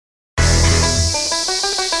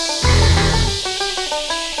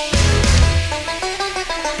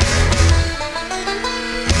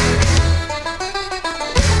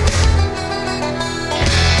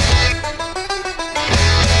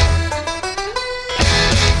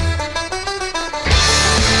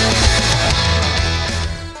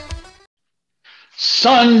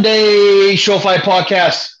Sunday Showfight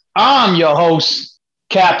Podcast. I'm your host,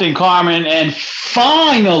 Captain Carmen, and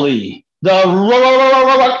finally, wrong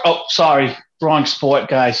sport,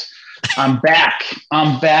 guys. I'm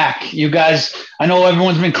back. You guys, I know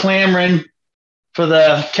everyone's been clamoring for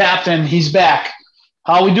the captain. He's back.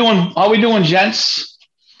 How we doing, gents?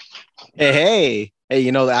 Hey.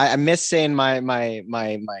 You know, I miss saying my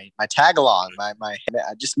tag along. I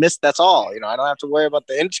just missed. That's all. I don't have to worry about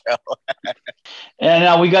the intro.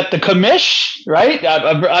 And we got the commish, right?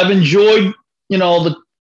 I've enjoyed,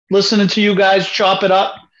 listening to you guys chop it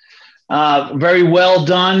up. Very well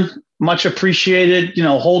done. Much appreciated.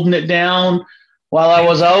 Holding it down while I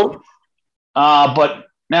was out. But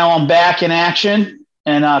now I'm back in action.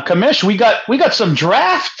 And commish, we got some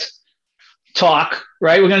draft talk,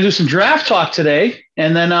 right? We're going to do some draft talk today.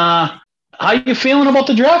 And then how you feeling about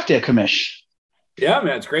the draft there, commish? Yeah,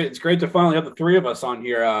 man, it's great. It's great to finally have the three of us on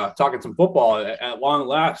here talking some football at long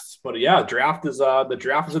last. But yeah, the draft is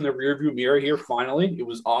in the rearview mirror here. Finally, it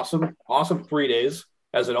was awesome 3 days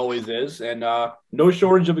as it always is, and no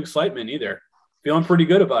shortage of excitement either. Feeling pretty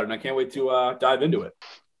good about it, and I can't wait to dive into it.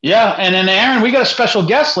 Yeah, and then Aaron, we got a special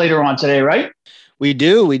guest later on today, right? We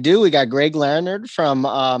do. We got Greg Leonard from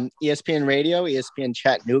ESPN Radio, ESPN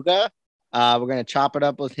Chattanooga. We're going to chop it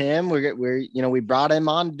up with him. We brought him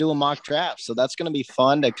on to do a mock draft. So that's going to be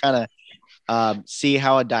fun to kind of see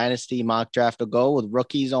how a dynasty mock draft will go with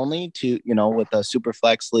rookies only with a super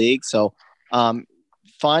flex league. So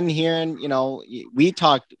fun hearing, we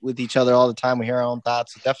talk with each other all the time. We hear our own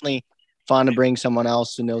thoughts. It's definitely fun to bring someone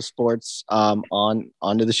else who knows sports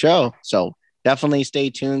onto the show. So definitely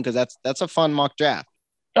stay tuned because that's a fun mock draft.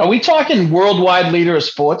 Are we talking worldwide leader of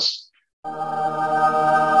sports?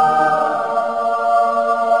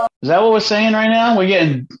 Is that what we're saying right now? We're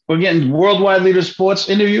getting worldwide leader sports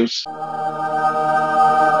interviews. I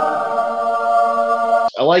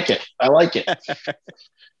like it.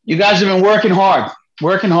 You guys have been working hard.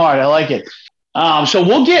 I like it. So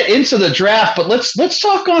we'll get into the draft, but let's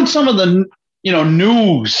talk on some of the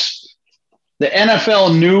news, the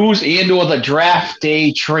NFL news, and or the draft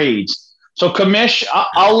day trades. So commish,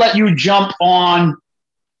 I'll let you jump on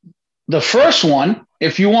the first one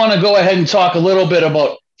if you want to go ahead and talk a little bit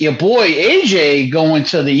about your boy AJ going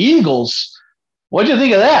to the Eagles. What do you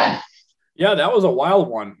think of that? Yeah, that was a wild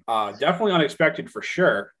one. Definitely unexpected for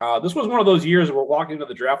sure. This was one of those years where we're walking into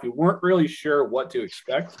the draft. We weren't really sure what to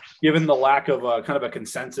expect, given the lack of kind of a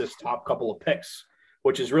consensus top couple of picks,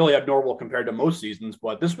 which is really abnormal compared to most seasons.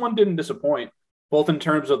 But this one didn't disappoint, both in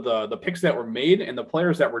terms of the picks that were made and the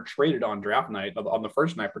players that were traded on draft night, on the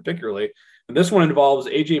first night particularly. And this one involves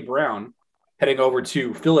AJ Brown heading over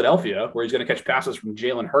to Philadelphia, where he's going to catch passes from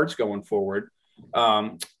Jalen Hurts going forward.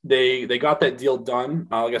 They got that deal done,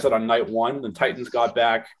 like I said, on night one. The Titans got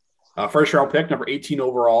back first-round pick, number 18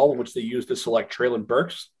 overall, which they used to select Treylon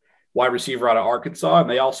Burks, wide receiver out of Arkansas. And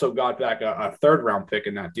they also got back a third-round pick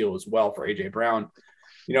in that deal as well for A.J. Brown.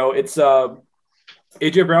 It's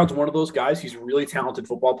A.J. Brown's one of those guys. He's a really talented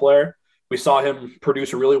football player. We saw him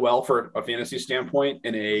produce really well for a fantasy standpoint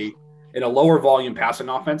in a lower volume passing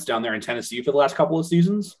offense down there in Tennessee for the last couple of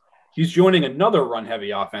seasons. He's joining another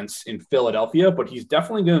run-heavy offense in Philadelphia, but he's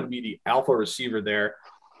definitely going to be the alpha receiver there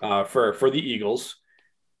for the Eagles.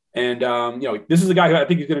 And, this is a guy who I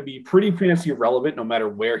think is going to be pretty fantasy relevant no matter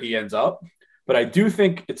where he ends up. But I do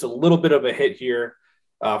think it's a little bit of a hit here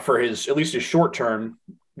for at least his short term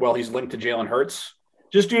while he's linked to Jalen Hurts,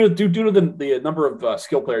 just due to the number of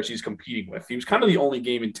skill players he's competing with. He was kind of the only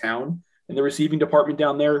game in town in the receiving department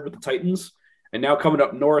down there with the Titans. And now coming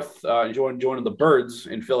up north and joining the Birds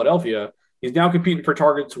in Philadelphia, he's now competing for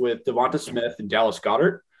targets with Devonta Smith and Dallas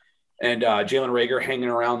Goedert, and Jalen Reagor hanging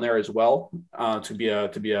around there as well to be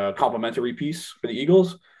a complimentary piece for the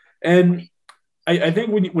Eagles. And I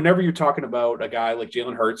think whenever you're talking about a guy like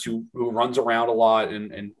Jalen Hurts who runs around a lot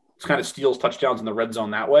and kind of steals touchdowns in the red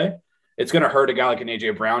zone that way, it's going to hurt a guy like an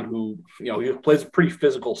AJ Brown who he plays a pretty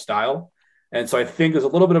physical style. And so I think there's a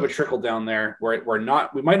little bit of a trickle down there where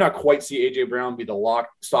we might not quite see A.J. Brown be the lock,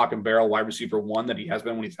 stock, and barrel wide receiver one that he has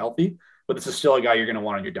been when he's healthy, but this is still a guy you're going to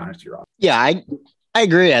want on your dynasty roster. Yeah, I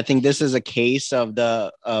agree. I think this is a case of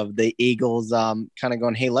the Eagles kind of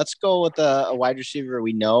going, hey, let's go with a wide receiver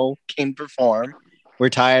we know can perform. We're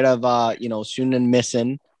tired of shooting and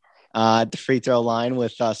missing at the free throw line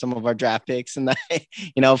with some of our draft picks in the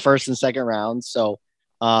first and second rounds. So.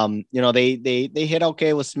 They hit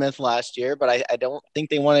okay with Smith last year, but I don't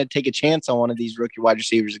think they want to take a chance on one of these rookie wide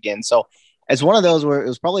receivers again. So it's one of those where it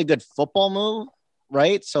was probably a good football move,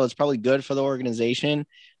 right? So it's probably good for the organization.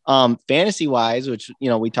 Fantasy wise, which,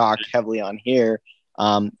 we talk heavily on here.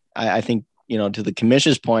 I think, to the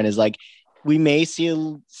commission's point is like, we may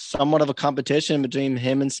see somewhat of a competition between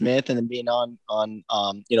him and Smith, and then being on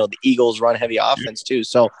the Eagles run heavy offense too.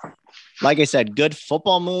 So, like I said, good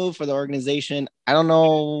football move for the organization. I don't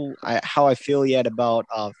know how I feel yet about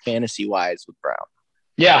fantasy wise with Brown.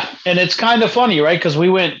 Yeah, and it's kind of funny, right? Because we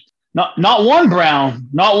went not one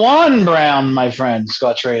Brown, my friends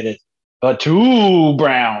got traded, but 2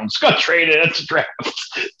 Browns got traded at the draft.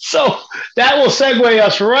 So that will segue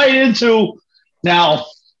us right into now.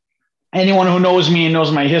 Anyone who knows me and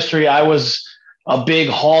knows my history, I was a big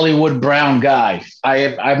Hollywood Brown guy.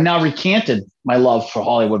 I've now recanted my love for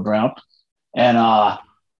Hollywood Brown, and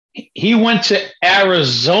he went to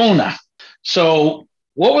Arizona. So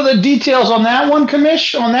what were the details on that one,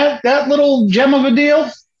 Commish, on that little gem of a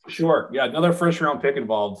deal? Sure. Yeah, another first-round pick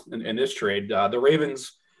involved in this trade. The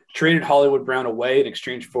Ravens traded Hollywood Brown away in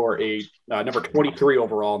exchange for a number 23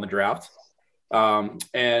 overall in the draft.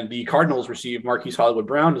 And the Cardinals received Marquise Hollywood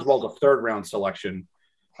Brown as well as a third-round selection,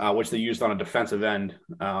 which they used on a defensive end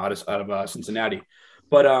out of Cincinnati.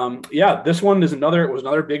 But this one was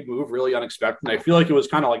another big move, really unexpected. And I feel like it was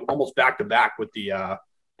kind of like almost back-to-back with the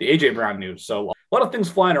A.J. Brown news. So a lot of things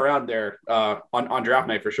flying around there on draft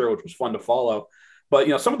night for sure, which was fun to follow.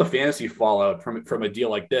 But, some of the fantasy fallout from a deal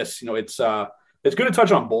like this, it's good to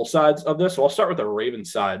touch on both sides of this. So I'll start with the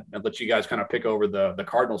Ravens side and let you guys kind of pick over the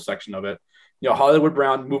Cardinals section of it. Hollywood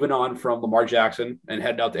Brown moving on from Lamar Jackson and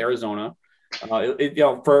heading out to Arizona.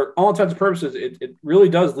 For all intents and purposes, it really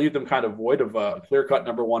does leave them kind of void of a clear-cut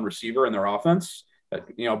number one receiver in their offense.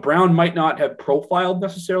 Brown might not have profiled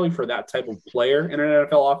necessarily for that type of player in an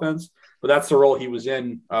NFL offense, but that's the role he was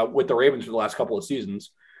in with the Ravens for the last couple of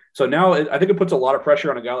seasons. So now I think it puts a lot of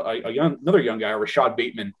pressure on another young guy, Rashad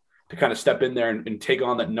Bateman, to kind of step in there and take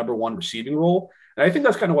on that number one receiving role. And I think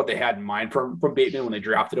that's kind of what they had in mind from Bateman when they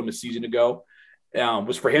drafted him a season ago,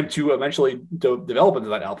 was for him to eventually develop into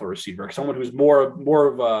that alpha receiver, someone who's more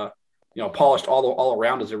of a polished all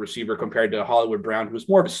around as a receiver compared to Hollywood Brown, who's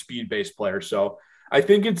more of a speed-based player. So I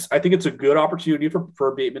think it's a good opportunity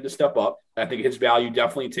for Bateman to step up. I think his value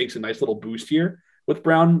definitely takes a nice little boost here with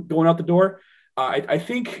Brown going out the door. I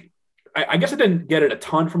guess I didn't get it a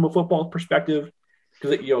ton from a football perspective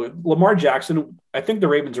because Lamar Jackson, I think the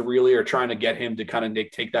Ravens really are trying to get him to kind of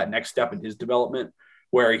take that next step in his development,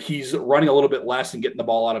 where he's running a little bit less and getting the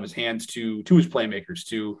ball out of his hands to his playmakers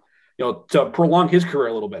to prolong his career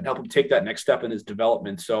a little bit and help him take that next step in his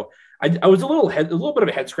development. So I was a little bit of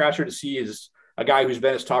a head scratcher to see a guy who's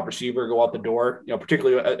been his top receiver go out the door,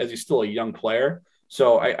 particularly as he's still a young player.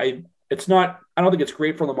 So I don't think it's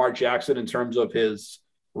great for Lamar Jackson in terms of his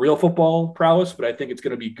real football prowess, but I think it's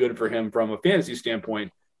going to be good for him from a fantasy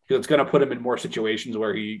standpoint because it's going to put him in more situations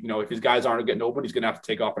where he, if his guys aren't getting open, he's going to have to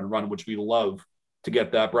take off and run, which we love to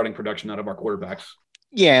get that running production out of our quarterbacks.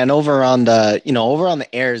 Yeah, and over on the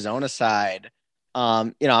Arizona side,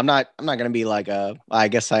 I'm not going to be like I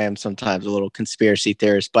guess I am sometimes a little conspiracy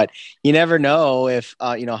theorist, but you never know if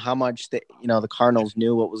how much the Cardinals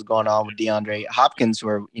knew what was going on with DeAndre Hopkins,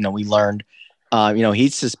 where we learned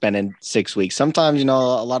he's suspended 6 weeks. Sometimes a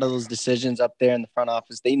lot of those decisions up there in the front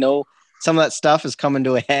office, they know some of that stuff is coming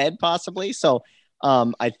to a head possibly. So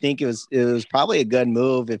I think it was probably a good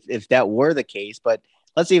move if that were the case. But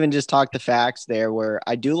let's even just talk the facts there, where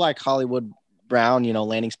I do like Hollywood Brown,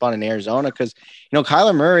 landing spot in Arizona, because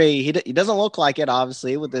Kyler Murray, he doesn't look like it,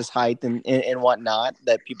 obviously, with his height and whatnot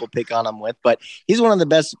that people pick on him with, but he's one of the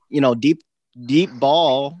best deep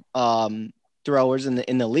ball throwers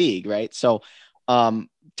in the league, right? So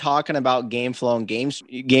talking about game flow and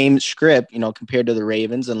game script, compared to the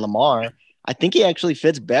Ravens and Lamar, I think he actually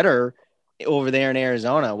fits better over there in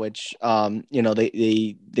Arizona, which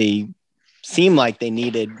they seem like they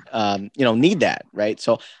need that, right?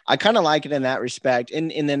 So I kind of like it in that respect.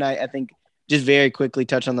 And then I think just very quickly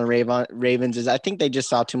touch on the Ravens is I think they just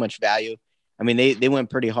saw too much value. I mean, they went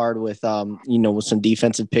pretty hard with with some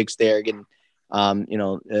defensive picks there, getting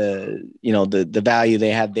the value they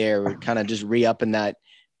had there were kind of just re-upping that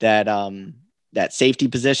safety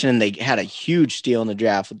position. And they had a huge steal in the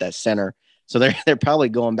draft with that center. So they're probably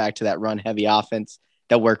going back to that run heavy offense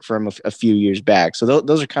that worked for him a few years back. So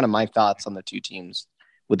those are kind of my thoughts on the two teams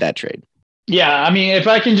with that trade. Yeah, I mean, if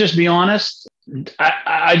I can just be honest,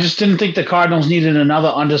 I just didn't think the Cardinals needed another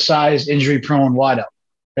undersized, injury-prone wideout.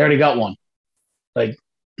 They already got one. Like,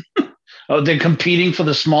 they're competing for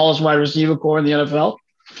the smallest wide receiver core in the NFL.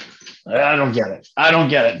 I don't get it.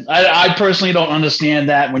 I personally don't understand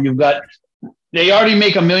that when they already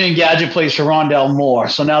make 1 million gadget plays for Rondell Moore.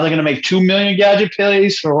 So now they're going to make 2 million gadget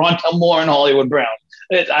plays for Rondell Moore and Hollywood Brown.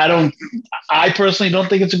 I personally don't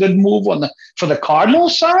think it's a good move for the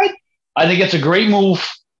Cardinals side. I think it's a great move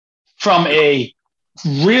from a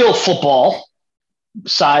real football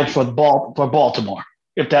side for Baltimore,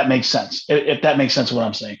 if that makes sense. If that makes sense what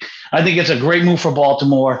I'm saying. I think it's a great move for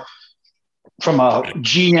Baltimore from a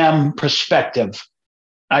GM perspective.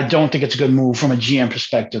 I don't think it's a good move from a GM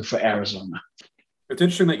perspective for Arizona. It's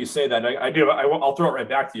interesting that you say that. I'll throw it right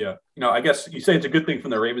back to you. I guess you say it's a good thing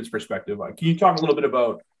from the Ravens' perspective. Can you talk a little bit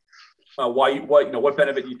about what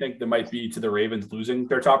benefit you think there might be to the Ravens losing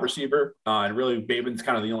their top receiver? And really, Bateman's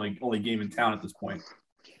kind of the only game in town at this point.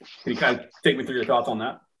 Can you kind of take me through your thoughts on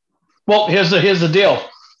that? Well, here's the deal.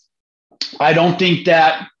 I don't think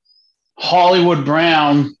that Hollywood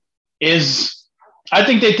Brown is. I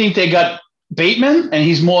think they got Bateman, and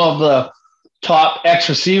he's more of the top X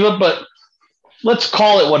receiver, but let's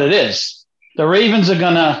call it what it is. The Ravens are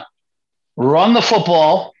going to run the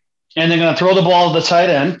football, and they're going to throw the ball to the tight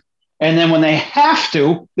end, and then when they have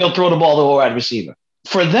to, they'll throw the ball to a wide receiver.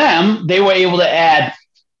 For them, they were able to add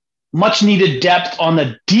much-needed depth on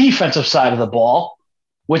the defensive side of the ball,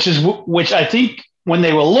 which I think when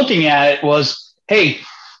they were looking at it was, hey,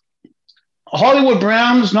 Hollywood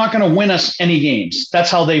Brown's not going to win us any games.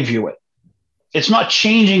 That's how they view it. It's not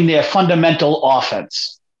changing their fundamental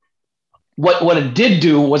offense. What it did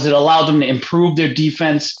do was it allowed them to improve their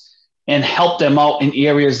defense and help them out in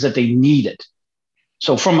areas that they needed.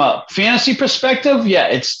 So from a fantasy perspective, yeah,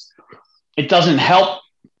 it doesn't help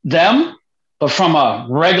them, but from a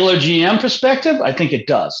regular GM perspective, I think it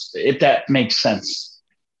does, if that makes sense.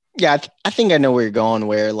 Yeah, I think I know where you're going,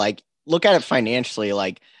 where look at it financially.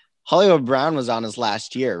 Hollywood Brown was on his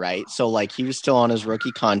last year, right? So he was still on his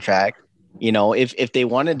rookie contract. If they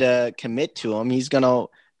wanted to commit to him,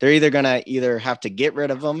 they're either going to have to get rid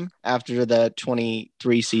of him after the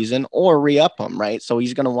 23 season or re-up him, right? So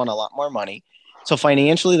he's going to want a lot more money. So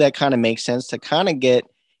financially, that kind of makes sense to kind of get,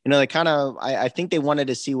 I think they wanted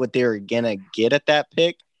to see what they were going to get at that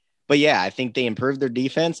pick. But yeah, I think they improved their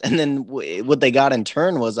defense. And then what they got in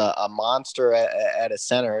turn was a monster at a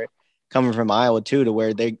center coming from Iowa too, to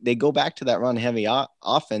where they go back to that run heavy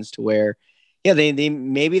offense to where, yeah,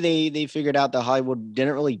 they figured out that Hollywood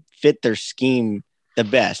didn't really fit their scheme the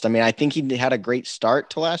best. I mean, I think he had a great start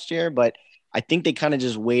to last year, but I think they kind of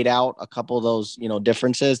just weighed out a couple of those,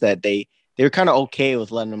 differences that they were kind of okay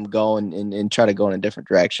with letting them go and try to go in a different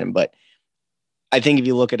direction. But I think if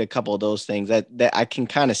you look at a couple of those things that I can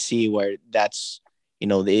kind of see where that's,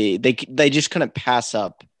 they just couldn't pass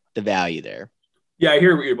up the value there. Yeah, I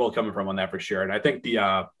hear where you're both coming from on that for sure. And I think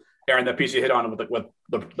Aaron, that piece you hit on with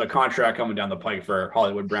the contract coming down the pike for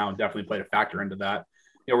Hollywood Brown definitely played a factor into that.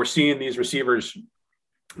 We're seeing these receivers,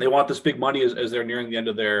 they want this big money as they're nearing the end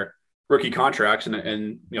of their rookie contracts.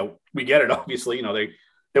 And we get it, obviously,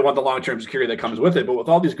 they want the long-term security that comes with it. But with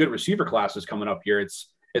all these good receiver classes coming up here, it's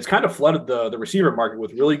kind of flooded the receiver market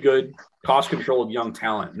with really good cost control of young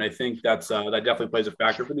talent. And I think that definitely plays a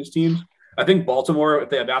factor for these teams. I think Baltimore, if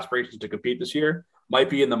they have aspirations to compete this year, might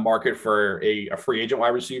be in the market for a free agent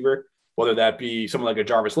wide receiver, whether that be someone like a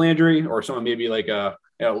Jarvis Landry or someone maybe like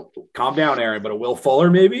calm down, Aaron, but a Will Fuller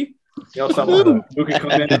maybe, someone who can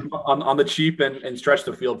come in on the cheap and stretch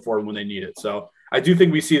the field for them when they need it. So I do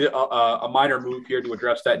think we see a minor move here to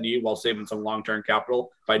address that need while saving some long-term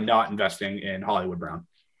capital by not investing in Hollywood Brown.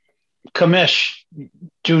 Commish,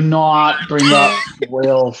 do not bring up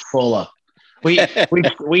Will Fuller. We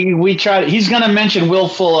tried. He's going to mention Will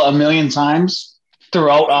Fuller a million times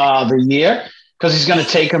throughout the year because he's going to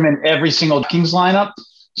take him in every single Kings lineup.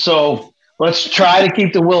 So let's try to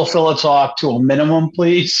keep the Will Fuller talk to a minimum,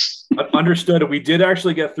 please. Understood. We did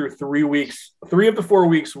actually get through 3 weeks. 3 of the 4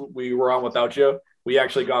 weeks we were on without you, we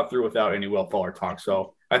actually got through without any Will Fuller talk.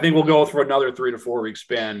 So I think we'll go for another 3 to 4 week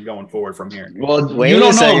span going forward from here. Well, wait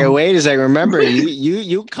a second. Remember,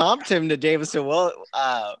 you comped him to Davison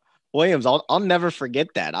Williams. I'll never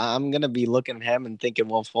forget that. I'm gonna be looking at him and thinking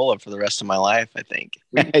Will Fuller for the rest of my life. I think.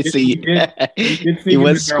 I see. He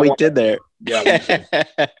was squeaked in there. Yeah,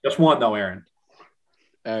 just one though, Aaron.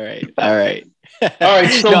 All right.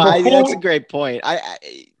 So that's a great point.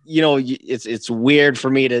 It's weird for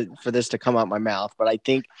me for this to come out my mouth, but I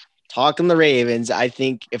think talking the Ravens, I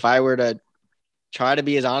think if I were to try to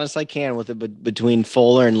be as honest as I can with it, but between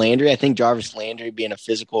Fuller and Landry, I think Jarvis Landry being a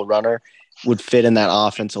physical runner would fit in that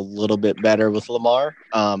offense a little bit better with Lamar.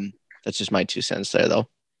 That's just my 2 cents there, though.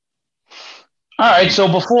 All right. So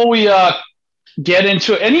before we get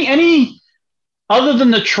into any other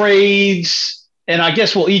than the trades, and I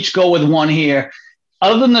guess we'll each go with one here.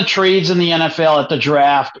 Other than the trades in the NFL at the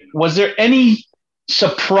draft, was there any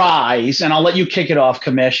surprise? And I'll let you kick it off,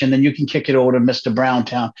 Commish, and then you can kick it over to Mr.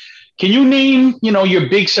 Browntown. Can you name, your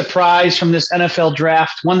big surprise from this NFL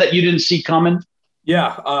draft, one that you didn't see coming?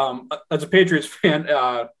 Yeah. As a Patriots fan,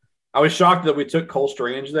 I was shocked that we took Cole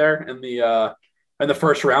Strange there in the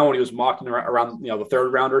first round when he was mocked around the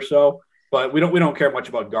third round or so. But we don't care much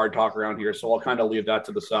about guard talk around here, so I'll kind of leave that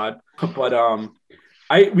to the side. But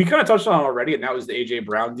we kind of touched on it already, and that was the AJ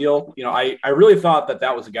Brown deal. I really thought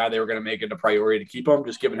that was a guy they were going to make it a priority to keep him,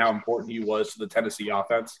 just given how important he was to the Tennessee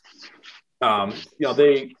offense.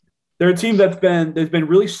 They're a team that's been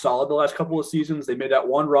really solid the last couple of seasons. They made that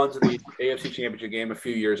one run to the AFC Championship game a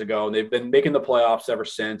few years ago, and they've been making the playoffs ever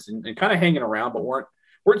since, and kind of hanging around, but weren't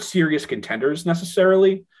serious contenders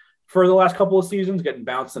necessarily for the last couple of seasons, getting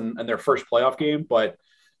bounced in their first playoff game. But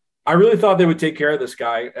I really thought they would take care of this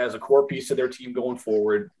guy as a core piece of their team going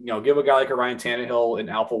forward. Give a guy like a Ryan Tannehill an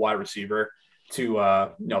alpha wide receiver to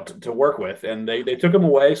work with, and they took him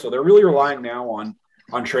away, so they're really relying now on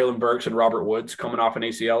Treylon Burks and Robert Woods, coming off an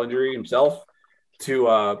ACL injury himself,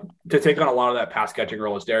 to take on a lot of that pass catching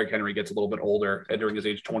role as Derrick Henry gets a little bit older during his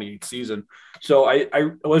age 28 season. So I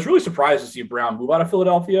was really surprised to see Brown move out of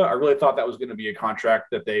Philadelphia. I really thought that was going to be a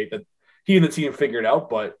contract that he and the team figured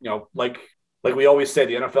out, but like we always say,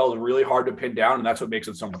 the NFL is really hard to pin down, and that's what makes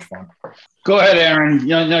it so much fun. Go ahead, Aaron.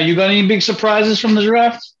 You got any big surprises from the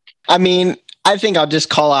draft? I mean, I think I'll just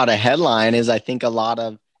call out a headline is I think a lot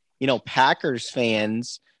of, Packers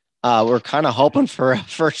fans were kind of hoping for a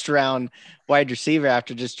first round wide receiver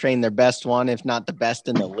after just trading their best one, if not the best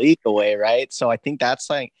in the league away. Right. So I think that's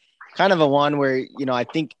like kind of a one where, I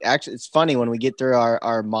think actually it's funny when we get through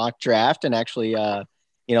our mock draft and actually,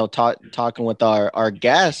 talking with our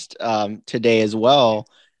guest today as well,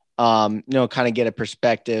 kind of get a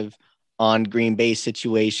perspective on Green Bay's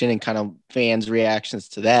situation and kind of fans' reactions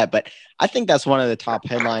to that. But I think that's one of the top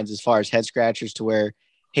headlines as far as head scratchers to where,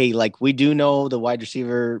 hey, like we do know the wide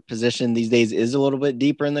receiver position these days is a little bit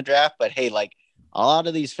deeper in the draft, but hey, like a lot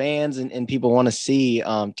of these fans and people want to see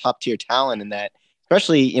top tier talent in that,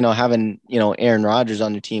 especially, having, Aaron Rodgers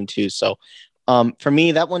on your team too. So for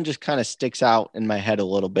me, that one just kind of sticks out in my head a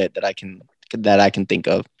little bit that I can think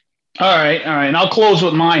of. All right. And I'll close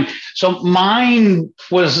with mine. So mine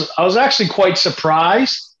I was actually quite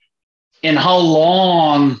surprised in how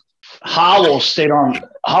long Howell stayed on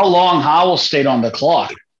the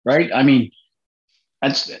clock. Right. I mean,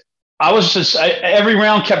 every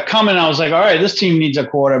round kept coming. I was like, all right, this team needs a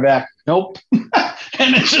quarterback. Nope.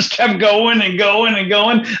 And it just kept going and going and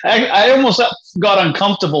going. I almost got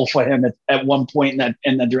uncomfortable for him at one point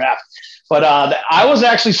in the draft. But I was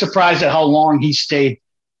actually surprised at how long he stayed,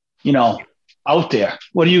 out there.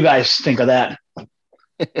 What do you guys think of that?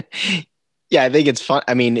 Yeah, I think it's fun.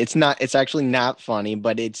 I mean, it's actually not funny,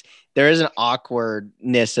 but there is an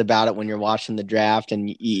awkwardness about it when you're watching the draft, and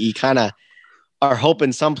you kind of are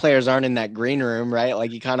hoping some players aren't in that green room, right?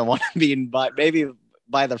 Like you kind of want to be maybe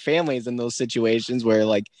by their families in those situations where,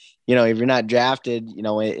 like, if you're not drafted,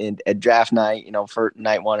 at draft night, for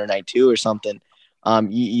night 1 or night 2 or something,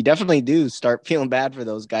 you definitely do start feeling bad for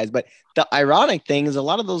those guys. But the ironic thing is a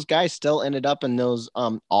lot of those guys still ended up in those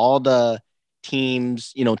all the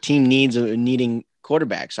teams, team needs of needing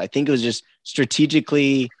quarterbacks. I think it was just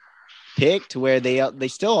strategically picked where they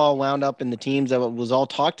still all wound up in the teams that was all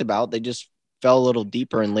talked about. They just fell a little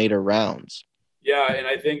deeper in later rounds. Yeah, and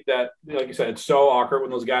I think that, like you said, it's so awkward when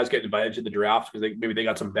those guys get invited to the draft because maybe they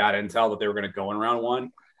got some bad intel that they were going to go in round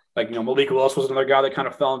 1. Like, Malik Willis was another guy that kind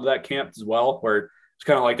of fell into that camp as well, where it's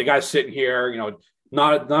kind of like the guy's sitting here,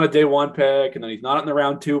 not a day 1 pick, and then he's not in the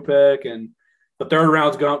round 2 pick, and the third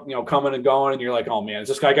round's going, coming and going, and you're like, oh man, is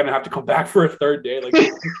this guy going to have to come back for a third day? Like,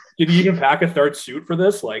 did he even pack a third suit for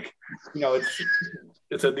this? Like,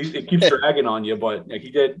 it keeps dragging on you, but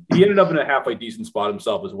he ended up in a halfway decent spot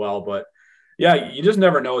himself as well. But yeah, you just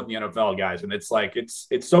never know with the NFL guys. And it's like, it's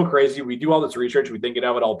so crazy. We do all this research. We think it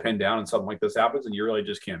have it all pinned down and something like this happens and you really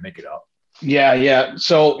just can't make it up. Yeah.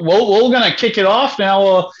 So we're going to kick it off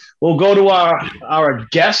now. We'll go to our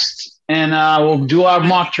guest and we'll do our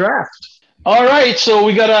mock draft. All right. So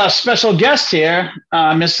we got a special guest here,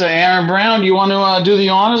 Mr. Aaron Brown. Do you want to do the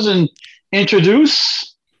honors and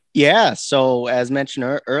introduce? Yeah. So as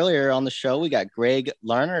mentioned earlier on the show, we got Greg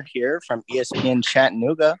Larnard here from ESPN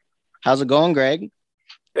Chattanooga. How's it going, Greg?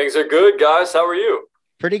 Things are good, guys. How are you?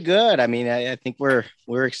 Pretty good. I mean, I think we're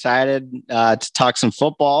excited to talk some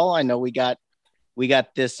football. I know we got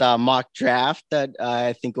this mock draft that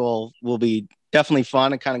I think will be definitely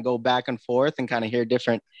fun and kind of go back and forth and kind of hear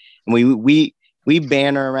different. And we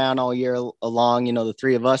banter around all year long, the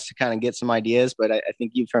three of us to kind of get some ideas. But I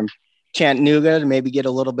think you from Chattanooga to maybe get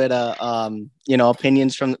a little bit of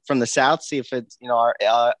opinions from the South. See if it's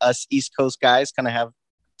us East Coast guys kind of have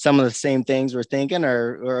some of the same things we're thinking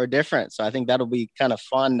or different. So I think that'll be kind of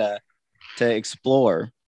fun to explore.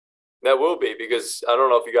 That will be, because I don't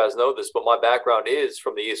know if you guys know this, but my background is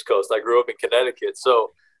from the East Coast. I grew up in Connecticut,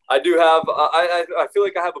 so I do have I feel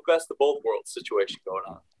like I have a best of both worlds situation going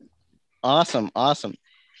on. Awesome, awesome.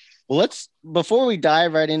 Well, before we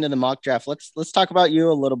dive right into the mock draft, let's talk about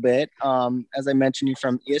you a little bit. As I mentioned, you're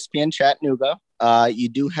from ESPN Chattanooga. You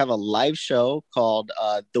do have a live show called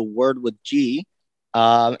The Word with G,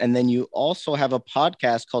 and then you also have a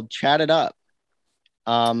podcast called Chat It Up.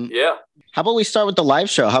 Yeah. How about we start with the live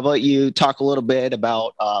show? How about you talk a little bit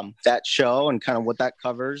about that show and kind of what that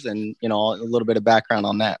covers, and a little bit of background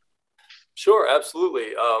on that. Sure, absolutely.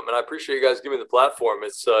 And I appreciate you guys giving me the platform.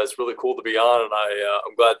 It's really cool to be on, and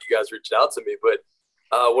I'm glad you guys reached out to me. But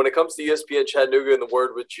when it comes to ESPN Chattanooga and The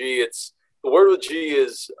Word with G, The Word with G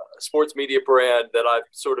is a sports media brand that I've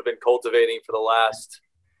sort of been cultivating for the last,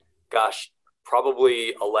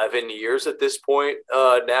 probably 11 years at this point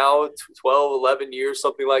now, 12, 11 years,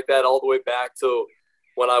 something like that, all the way back to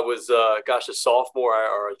when I was, a sophomore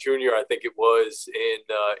or a junior, I think it was in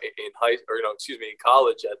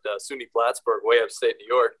college at SUNY Plattsburgh, way upstate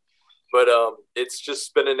New York. But it's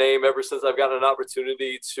just been a name ever since I've gotten an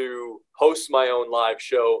opportunity to host my own live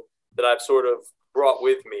show that I've sort of brought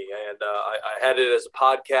with me. And I had it as a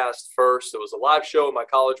podcast first. It was a live show on my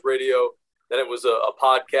college radio. Then it was a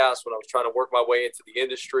podcast when I was trying to work my way into the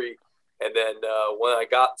industry. And then when I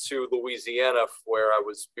got to Louisiana, where I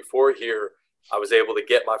was before here, I was able to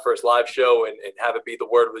get my first live show and have it be The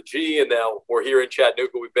Word with G. And now we're here in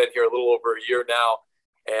Chattanooga. We've been here a little over a year now.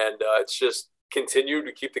 And it's just continued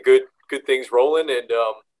to keep the good things rolling. And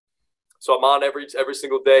so I'm on every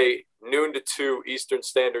single day, noon to 2 Eastern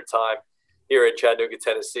Standard Time here in Chattanooga,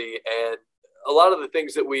 Tennessee. And a lot of the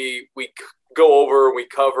things that we go over and we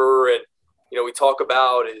cover and, we talk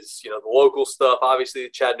about is, the local stuff, obviously the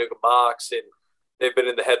Chattanooga Mocs, and they've been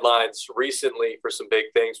in the headlines recently for some big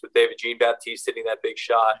things with David Jean-Baptiste hitting that big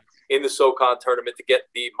shot in the SoCon tournament to get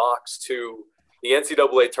the Mocs to the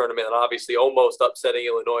NCAA tournament, and obviously almost upsetting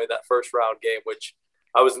Illinois in that first round game, which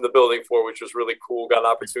I was in the building for, which was really cool. Got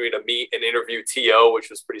an opportunity to meet and interview T.O., which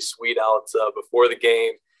was pretty sweet out before the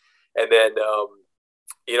game. And then,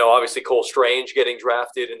 obviously Cole Strange getting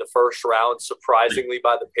drafted in the first round, surprisingly,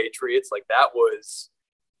 by the Patriots. Like, that was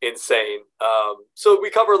insane. So we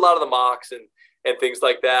cover a lot of the Mocs and things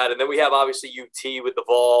like that. And then we have obviously UT with the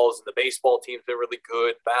Vols, and the baseball team's been really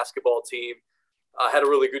good. Basketball team had a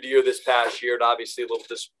really good year this past year, and obviously a little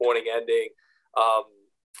disappointing ending.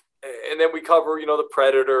 And then we cover, the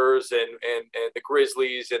Predators and the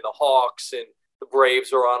Grizzlies and the Hawks, and the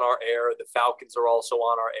Braves are on our air. The Falcons are also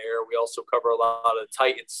on our air. We also cover a lot of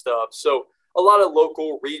Titans stuff. So a lot of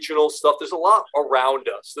local, regional stuff. There's a lot around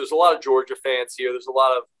us. There's a lot of Georgia fans here. There's a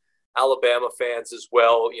lot of Alabama fans as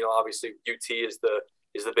well. Obviously UT is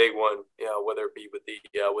the big one, whether it be with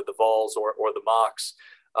the Vols or the Mocs.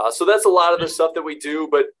 So that's a lot of the stuff that we do.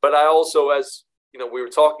 But I also, as we were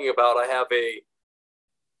talking about, I have a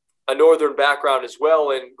northern background as well.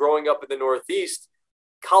 And growing up in the Northeast,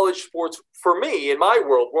 college sports for me in my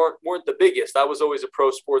world weren't the biggest. I was always a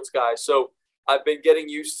pro sports guy. So I've been getting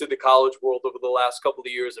used to the college world over the last couple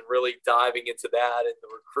of years and really diving into that and the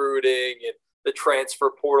recruiting and the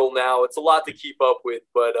transfer portal now. It's a lot to keep up with,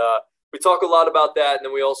 but we talk a lot about that. And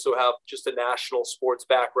then we also have just a national sports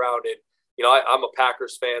background. And, I'm a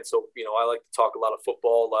Packers fan, so, I like to talk a lot of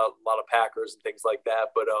football, a lot of Packers and things like that.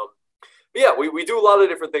 But yeah, we do a lot of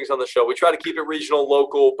different things on the show. We try to keep it regional,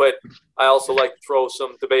 local, but I also like to throw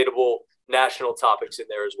some debatable national topics in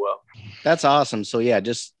there as well. That's awesome. So yeah,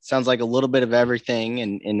 just sounds like a little bit of everything.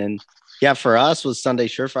 And then, yeah, for us with Sunday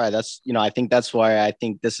Surefire, that's, I think that's why I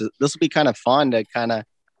think this will be kind of fun to kind of,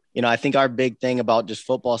 I think our big thing about just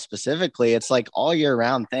football specifically, it's like all year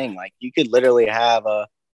round thing. Like you could literally have a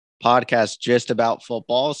podcast just about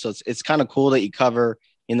football. So it's kind of cool that you cover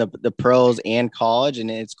in the pros and college.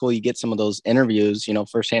 And it's cool you get some of those interviews,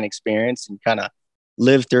 firsthand experience and kind of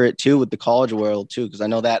live through it too with the college world too, because I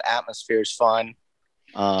know that atmosphere is fun.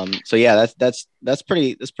 So yeah, that's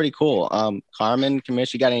pretty cool. Carmen,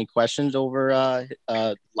 Kamish, you got any questions over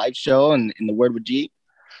live show and in the Word with G?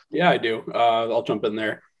 Yeah, I do. I'll jump in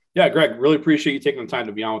there. Yeah, Greg, really appreciate you taking the time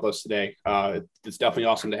to be on with us today. It's definitely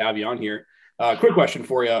awesome to have you on here. Quick question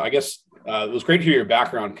for you. I guess it was great to hear your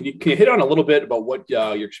background. Can you hit on a little bit about what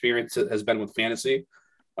your experience has been with fantasy,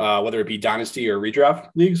 whether it be dynasty or redraft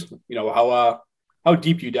leagues? How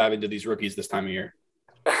deep you dive into these rookies this time of year?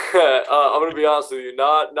 I'm going to be honest with you,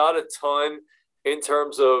 not a ton in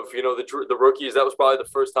terms of the rookies. That was probably the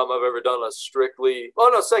first time I've ever done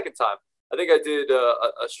second time. I think I did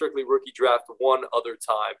a strictly rookie draft one other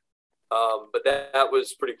time. But that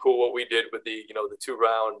was pretty cool what we did with the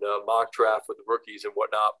 2-round mock draft with the rookies and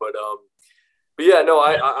whatnot. But yeah, no,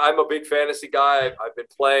 I'm a big fantasy guy. I've been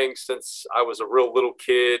playing since I was a real little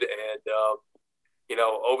kid. And,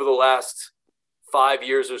 over the last 5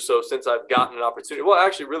 years or so since I've gotten an opportunity, well,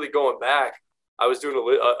 actually really going back, I was doing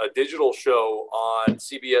a digital show on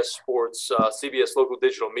CBS Sports, CBS Local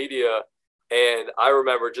Digital Media. And I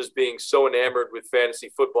remember just being so enamored with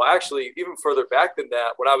fantasy football. Actually, even further back than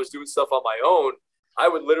that, when I was doing stuff on my own, I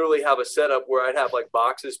would literally have a setup where I'd have like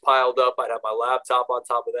boxes piled up. I'd have my laptop on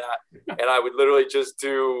top of that. And I would literally just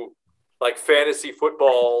do like fantasy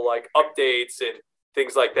football, like updates and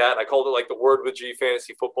things like that. I called it like the Word with G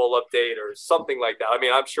fantasy football update or something like that. I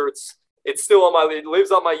mean, I'm sure it's still it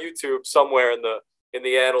lives on my YouTube somewhere in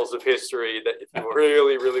the annals of history, that if you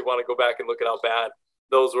really, really want to go back and look at how bad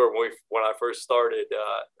those were when I first started,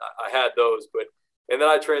 I had those. And then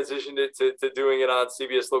I transitioned it to doing it on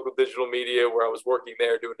CBS Local Digital Media, where I was working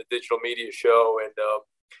there doing a digital media show.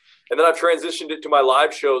 And then I've transitioned it to my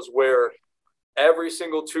live shows, where every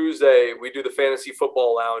single Tuesday we do the Fantasy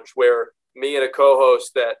Football Lounge, where me and a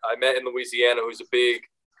co-host that I met in Louisiana, who's a big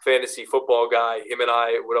fantasy football guy, him and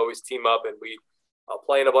I would always team up, and we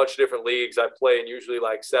play in a bunch of different leagues. I play in usually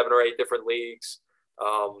like 7 or 8 different leagues.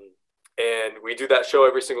 And we do that show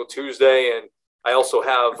every single Tuesday. And I also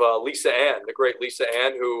have Lisa Ann, the great Lisa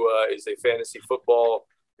Ann, who is a fantasy football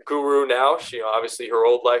guru now. She, obviously, her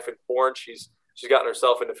old life in porn, she's gotten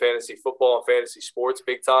herself into fantasy football and fantasy sports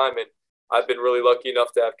big time. And I've been really lucky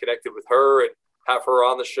enough to have connected with her and have her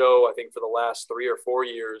on the show, I think, for the last 3 or 4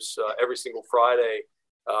 years, every single Friday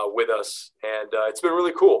with us. And it's been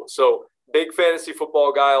really cool. So big fantasy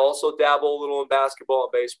football guy. I also dabble a little in basketball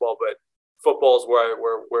and baseball, but football is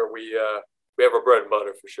where we have our bread and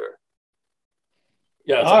butter for sure.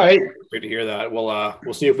 Yeah, all right. Great to hear that.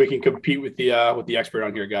 We'll see if we can compete with the expert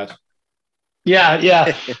on here, guys.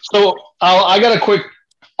 Yeah. So I got a quick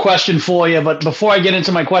question for you, but before I get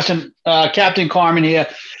into my question, Captain Carmen here,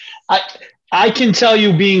 I can tell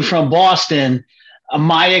you, being from Boston,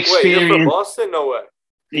 my experience. Wait, you're from Boston? No way.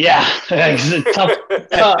 Yeah, tough.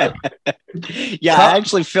 Yeah, I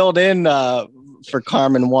actually filled in for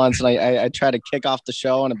Carmen once, and I tried to kick off the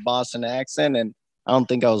show in a Boston accent, and I don't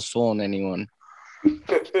think I was fooling anyone.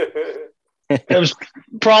 It was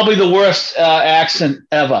probably the worst accent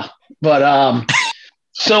ever. But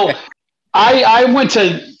so I went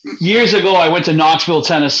years ago, I went to Knoxville,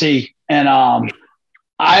 Tennessee, and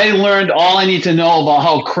I learned all I need to know about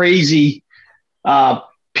how crazy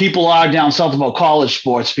people are down south about college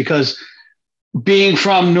sports, because being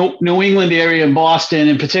from New England area in Boston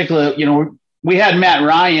in particular, we had Matt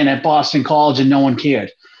Ryan at Boston College and no one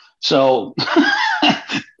cared. So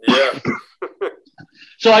yeah.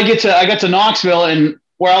 So I got to Knoxville, and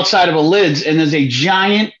we're outside of a Lids, and there's a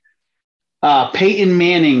giant Peyton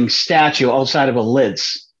Manning statue outside of a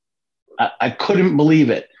Lids. I couldn't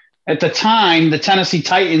believe it. At the time, the Tennessee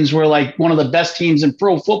Titans were like one of the best teams in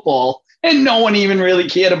pro football, and no one even really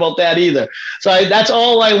cared about that either. So that's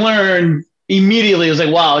all I learned immediately. I was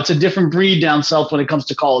like, wow, it's a different breed down south when it comes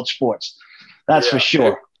to college sports. That's for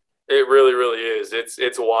sure. It really, really is.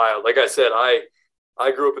 It's wild. Like I said, I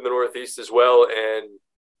grew up in the Northeast as well, and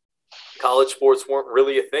college sports weren't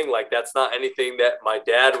really a thing. Like, that's not anything that my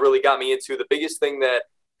dad really got me into. The biggest thing that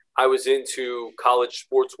I was into college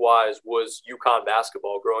sports wise was UConn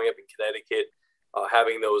basketball. Growing up in Connecticut,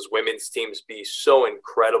 having those women's teams be so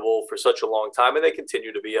incredible for such a long time, and they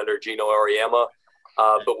continue to be under Gino Auriemma.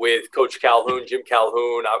 But with Coach Calhoun, Jim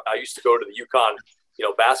Calhoun, I used to go to the UConn,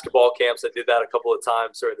 basketball camps. I did that a couple of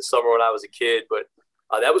times during the summer when I was a kid, but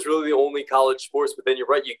that was really the only college sports. But then you're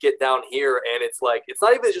right, you get down here and it's like, it's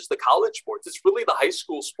not even just the college sports. It's really the high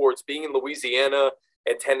school sports. Being in Louisiana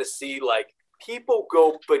and Tennessee, like, people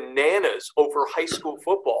go bananas over high school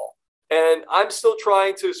football. And I'm still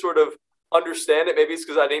trying to sort of understand it. Maybe it's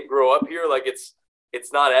because I didn't grow up here. Like, it's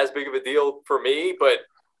not as big of a deal for me, but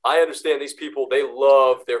I understand these people, they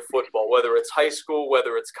love their football, whether it's high school,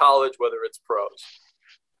 whether it's college, whether it's pros.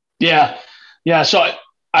 Yeah. So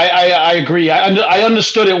I agree. I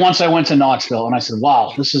understood it once I went to Knoxville, and I said,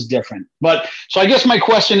 wow, this is different. But so I guess my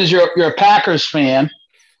question is, you're a Packers fan.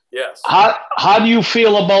 Yes. How do you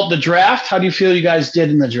feel about the draft? How do you feel you guys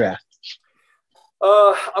did in the draft?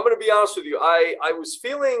 I'm going to be honest with you. I was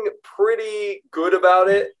feeling pretty good about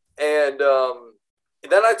it. And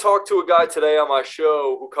then I talked to a guy today on my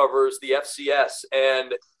show who covers the FCS,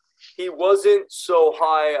 and he wasn't so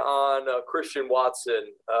high on Christian Watson,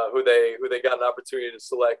 who they got an opportunity to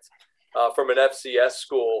select from an FCS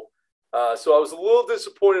school. So I was a little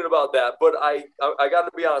disappointed about that, but I got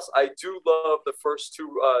to be honest. I do love the first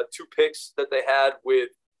two picks that they had with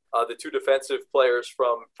the two defensive players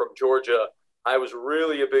from Georgia. I was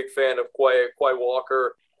really a big fan of Quay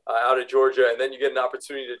Walker out of Georgia, and then you get an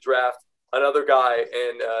opportunity to draft another guy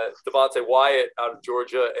and Devontae Wyatt out of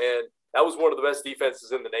Georgia, and that was one of the best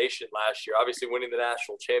defenses in the nation last year, obviously winning the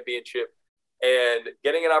national championship. And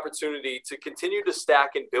getting an opportunity to continue to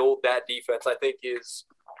stack and build that defense, I think, is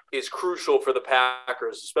crucial for the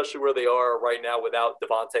Packers, especially where they are right now without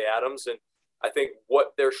Devontae Adams. And I think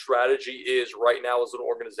what their strategy is right now as an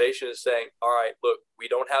organization is saying, all right, look, we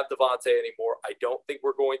don't have Devontae anymore. I don't think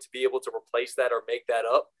we're going to be able to replace that or make that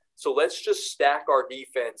up. So let's just stack our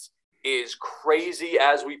defense as crazy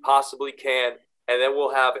as we possibly can. And then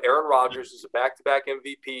we'll have Aaron Rodgers, who's a back-to-back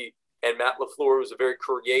MVP, and Matt LaFleur, who's a very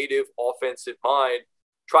creative offensive mind,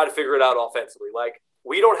 try to figure it out offensively. Like,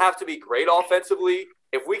 we don't have to be great offensively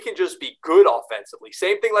if we can just be good offensively.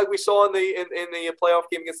 Same thing like we saw in the playoff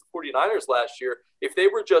game against the 49ers last year. If they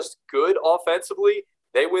were just good offensively,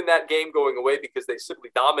 they win that game going away because they simply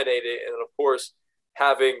dominated. And, of course,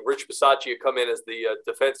 having Rich Bisaccia come in as the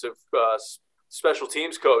defensive special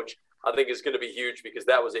teams coach, I think is going to be huge because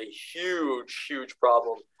that was a huge, huge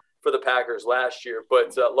problem for the Packers last year.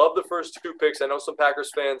 But love the first two picks. I know some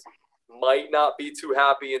Packers fans might not be too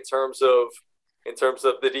happy in terms of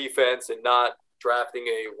the defense and not drafting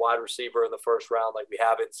a wide receiver in the first round like we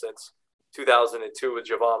haven't since 2002 with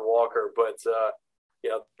Javon Walker. But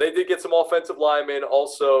they did get some offensive linemen.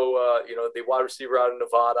 Also, the wide receiver out of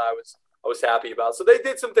Nevada, I was happy about. So they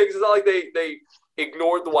did some things. It's not like they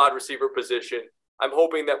ignored the wide receiver position. I'm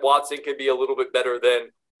hoping that Watson can be a little bit better than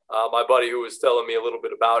my buddy who was telling me a little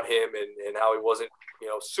bit about him and how he wasn't,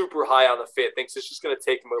 super high on the fit. Thinks it's just going to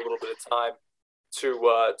take him a little bit of time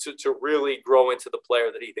to really grow into the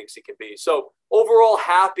player that he thinks he can be. So overall,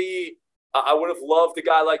 happy. I would have loved a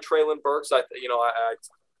guy like Treylon Burks. I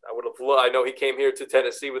would have. I know he came here to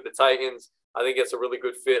Tennessee with the Titans. I think it's a really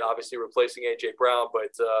good fit. Obviously, replacing AJ Brown,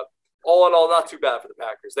 but all in all, not too bad for the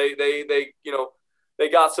Packers. They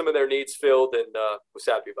got some of their needs filled, and was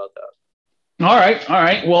happy about that. All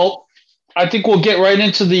right. Well, I think we'll get right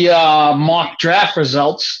into the mock draft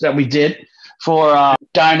results that we did for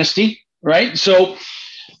Dynasty, right? So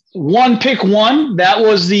pick one, that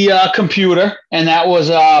was the computer, and that was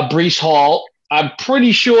Breece Hall. I'm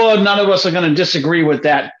pretty sure none of us are going to disagree with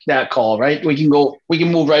that call, right? We can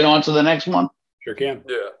move right on to the next one. Sure can.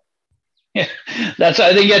 Yeah.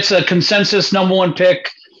 I think that's a consensus number one pick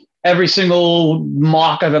every single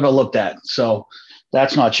mock I've ever looked at. So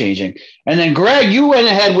that's not changing. And then Greg, you went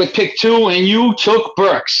ahead with pick two and you took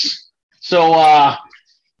Burks. So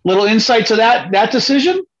little insight to that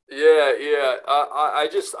decision? Yeah. I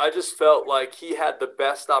just felt like he had the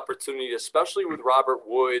best opportunity, especially with Robert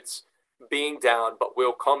Woods being down, but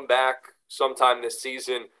will come back sometime this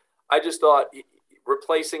season. I just thought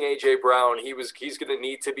replacing AJ Brown, he's going to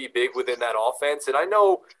need to be big within that offense. And I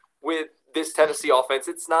know with this Tennessee offense,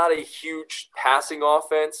 it's not a huge passing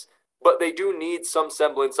offense, but they do need some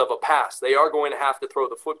semblance of a pass. They are going to have to throw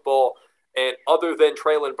the football. And other than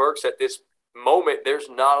Treylon Burks at this moment, there's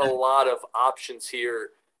not a lot of options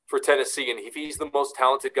here for Tennessee. And if he's the most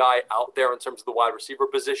talented guy out there in terms of the wide receiver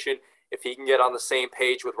position, if he can get on the same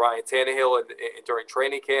page with Ryan Tannehill and during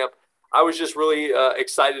training camp, I was just really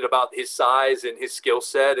excited about his size and his skill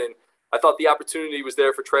set. And I thought the opportunity was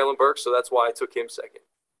there for Treylon Burks, so that's why I took him second.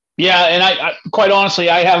 Yeah, and I quite honestly,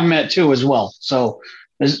 I have him at two as well. So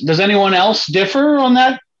does anyone else differ on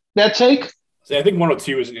that take? So I think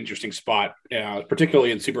 102 is an interesting spot,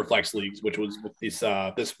 particularly in Superflex leagues, which was what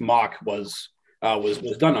this mock was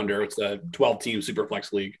done under. It's a 12-team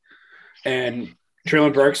Superflex league. And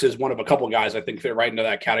Treylon Burks is one of a couple guys I think fit right into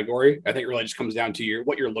that category. I think it really just comes down to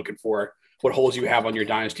what you're looking for, what holes you have on your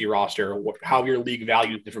dynasty roster, how your league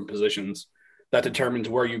values different positions. That determines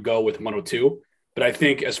where you go with 102. But I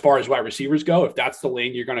think as far as wide receivers go, if that's the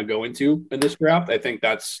lane you're going to go into in this draft, I think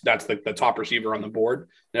that's the top receiver on the board.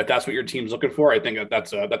 And if that's what your team's looking for, I think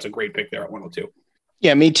that's a great pick there at 102.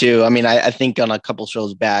 Yeah, me too. I mean, I think on a couple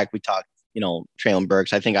shows back, we talked, Treylon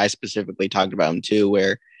Burks. I think I specifically talked about him too,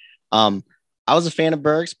 where I was a fan of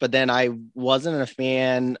Burks, but then I wasn't a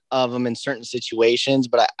fan of him in certain situations.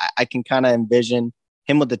 But I can kind of envision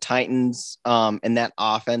him with the Titans and that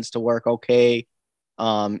offense to work okay.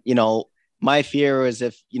 My fear is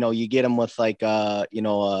if, you get him with like,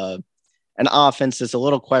 an offense that's a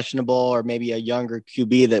little questionable or maybe a younger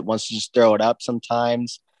QB that wants to just throw it up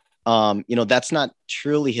sometimes. That's not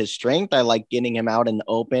truly his strength. I like getting him out in the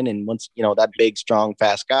open. And once, that big, strong,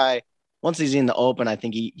 fast guy, once he's in the open, I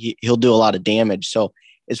think he'll do a lot of damage. So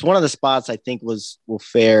it's one of the spots I think will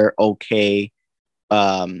fare okay,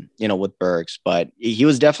 with Burks. But he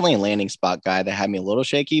was definitely a landing spot guy that had me a little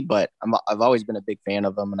shaky, but I've always been a big fan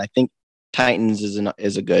of him. And I think Titans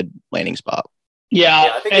is a good landing spot.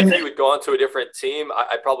 Yeah, I think if he had gone to a different team,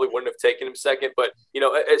 I probably wouldn't have taken him second. But,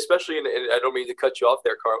 especially and I don't mean to cut you off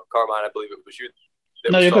there, Carmine. I believe it was you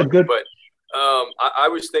that was talking. Good. But I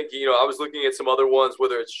was thinking, I was looking at some other ones,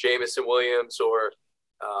 whether it's Jamison Williams or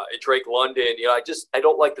Drake London. I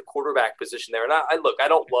don't like the quarterback position there. And I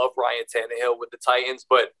don't love Ryan Tannehill with the Titans,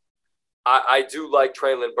 but I do like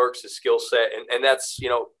Traylon Burks' skill set. And that's,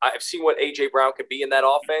 I've seen what A.J. Brown can be in that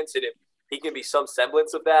offense. And if he can be some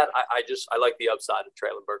semblance of that, I like the upside of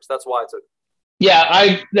Traylon Burks. That's why I took him. Yeah,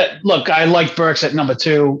 I like Burks at number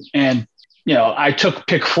 2. And, I took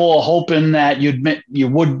pick 4 hoping that you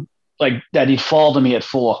would like that he'd fall to me at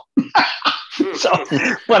 4. So,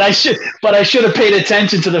 but I should have paid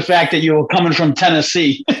attention to the fact that you were coming from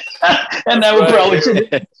Tennessee. And that would probably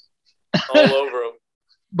all over him.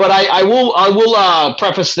 But I will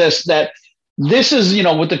preface that this is,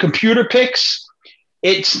 with the computer picks,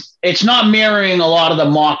 it's not mirroring a lot of the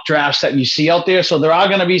mock drafts that you see out there. So there are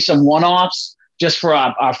going to be some one-offs just for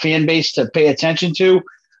our fan base to pay attention to.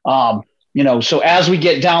 So as we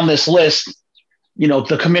get down this list,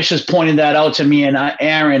 the commissioners pointed that out to me and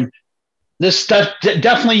Aaron. This stuff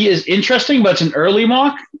definitely is interesting, but it's an early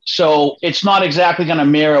mock. So it's not exactly going to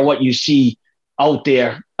mirror what you see out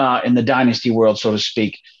there in the dynasty world, so to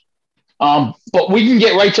speak. But we can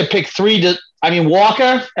get right to pick 3.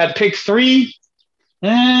 Walker at pick 3.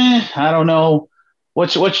 I don't know.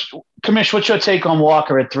 Commish, what's your take on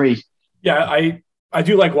Walker at 3? Yeah, I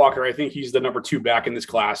do like Walker. I think he's the number 2 back in this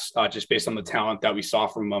class, just based on the talent that we saw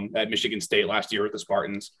from him at Michigan State last year with the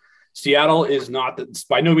Spartans. Seattle is not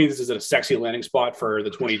by no means is it a sexy landing spot for the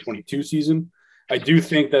 2022 season. I do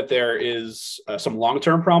think that there is some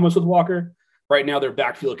long-term promise with Walker. Right now, their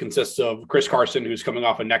backfield consists of Chris Carson, who's coming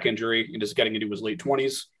off a neck injury and is getting into his late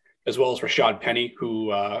 20s, as well as Rashad Penny,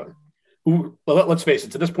 who let's face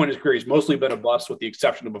it, to this point in his career, he's mostly been a bust with the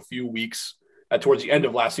exception of a few weeks towards the end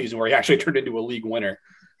of last season where he actually turned into a league winner.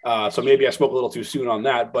 So maybe I spoke a little too soon on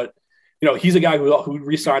that, but he's a guy who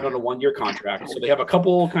re-signed on a 1-year contract. So they have a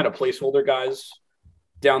couple kind of placeholder guys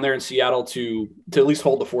down there in Seattle to at least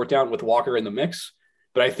hold the fort down with Walker in the mix.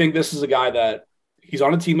 But I think this is a guy that he's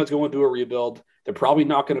on a team that's going through a rebuild. They're probably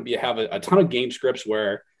not going to have a ton of game scripts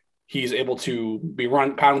where he's able to be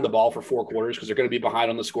pounding the ball for 4 quarters because they're going to be behind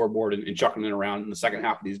on the scoreboard and chucking it around in the second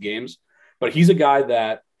half of these games. But he's a guy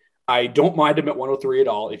that I don't mind him at 103 at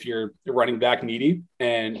all if you're running back needy.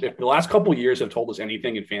 And if the last couple of years have told us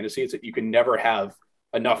anything in fantasy, it's that you can never have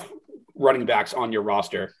enough running backs on your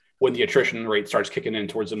roster when the attrition rate starts kicking in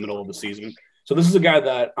towards the middle of the season. So this is a guy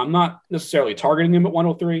that I'm not necessarily targeting him at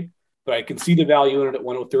 103, but I can see the value in it at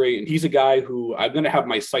 103. And he's a guy who I'm going to have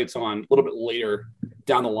my sights on a little bit later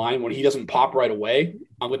down the line when he doesn't pop right away.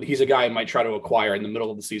 He's a guy I might try to acquire in the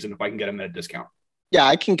middle of the season if I can get him at a discount. Yeah,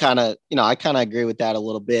 I can kind of agree with that a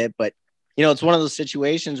little bit, but it's one of those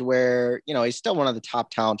situations where, he's still one of the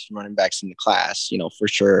top talented running backs in the class, for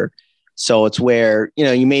sure. So it's where,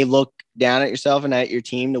 you may look down at yourself and at your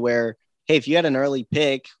team to where, hey, if you had an early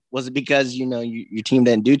pick, was it because, your team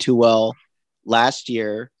didn't do too well last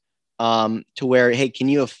year, to where, hey, can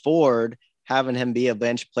you afford having him be a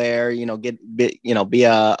bench player, be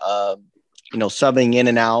a subbing in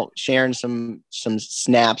and out, sharing some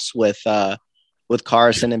snaps with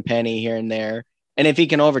Carson and Penny here and there. And if he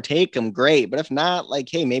can overtake him, great. But if not,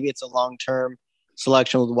 hey, maybe it's a long-term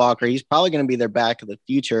selection with Walker. He's probably going to be their back of the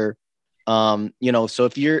future. So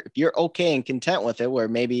if you're okay and content with it, where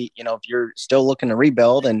maybe, if you're still looking to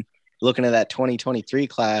rebuild and looking at that 2023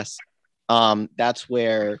 class, that's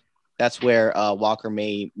where Walker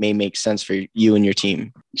may make sense for you and your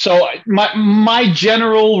team. So my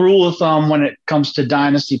general rule of thumb when it comes to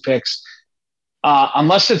dynasty picks,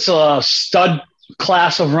 unless it's a stud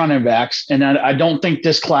class of running backs, and I don't think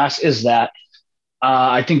this class is that.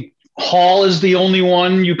 I think Hall is the only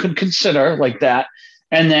one you could consider like that.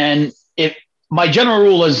 And then my general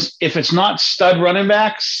rule is if it's not stud running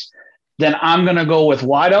backs, then I'm going to go with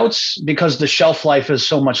wideouts because the shelf life is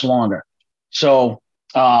so much longer. So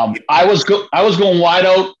I was going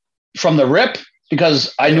wideout from the rip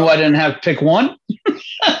because I knew I didn't have pick 1.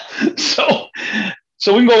 So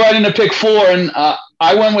we can go right into pick 4, and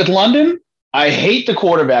I went with London. I hate the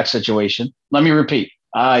quarterback situation. Let me repeat.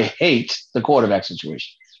 I hate the quarterback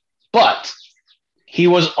situation. But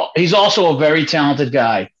he's also a very talented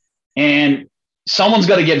guy. And someone's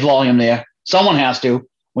got to get volume there. Someone has to.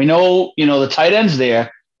 We know, the tight end's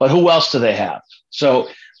there, but who else do they have? So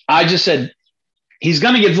I just said he's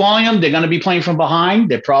going to get volume. They're going to be playing from behind.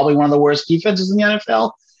 They're probably one of the worst defenses in the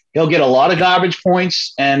NFL. He'll get a lot of garbage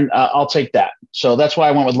points, and I'll take that. So that's why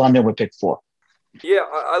I went with London with pick 4. Yeah,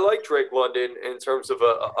 I like Drake London in terms of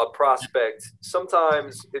a prospect.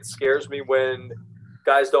 Sometimes it scares me when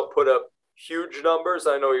guys don't put up huge numbers.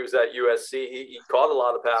 I know he was at USC. He caught a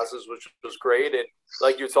lot of passes, which was great. And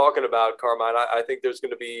like you're talking about, Carmine, I think there's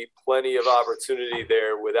going to be plenty of opportunity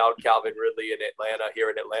there without Calvin Ridley in Atlanta, here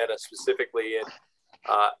in Atlanta specifically. And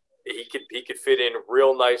he could fit in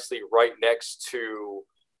real nicely right next to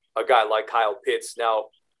a guy like Kyle Pitts. Now,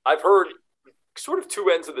 I've heard sort of two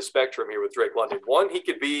ends of the spectrum here with Drake London. One, he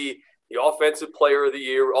could be the offensive player of the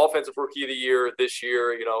year, offensive rookie of the year this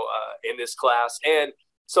year, in this class. And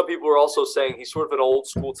some people are also saying he's sort of an old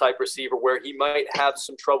school type receiver where he might have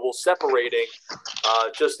some trouble separating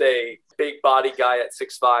just a big body guy at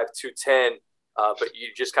 6'5", 210, but you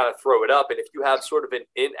just kind of throw it up. And if you have sort of an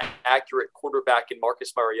inaccurate quarterback in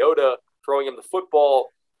Marcus Mariota throwing him the football,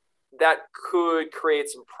 that could create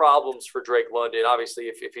some problems for Drake London. Obviously,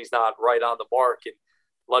 if he's not right on the mark and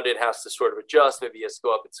London has to sort of adjust, maybe he has to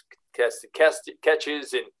go up and contested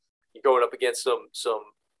catches, and you're going up against some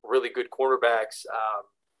really good cornerbacks.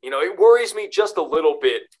 It worries me just a little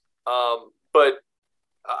bit, but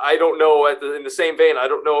I don't know. In the same vein, I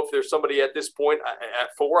don't know if there's somebody at this point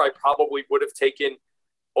at 4 I probably would have taken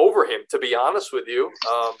over him, to be honest with you.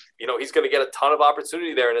 He's going to get a ton of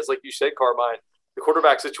opportunity there, and as like you said, Carmine, the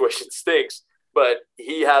quarterback situation stinks, but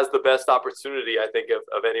he has the best opportunity, I think,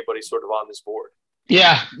 of anybody sort of on this board.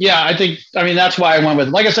 Yeah. That's why I went with,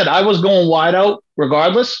 like I said, I was going wide out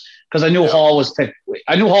regardless because I knew Hall was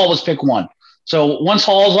pick 1. So once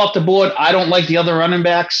Hall's off the board, I don't like the other running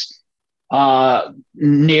backs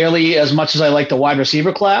nearly as much as I like the wide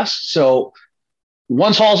receiver class. So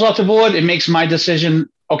once Hall's off the board, it makes my decision,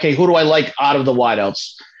 okay, who do I like out of the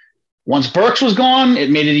wideouts? Once Burks was gone, it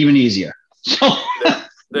made it even easier. So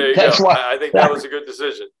there you go. I think that was a good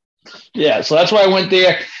decision. Yeah, so that's why I went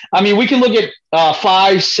there. I mean, we can look at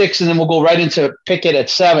 5, 6, and then we'll go right into Pickett at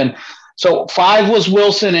 7. So 5 was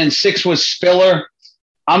Wilson and 6 was Spiller.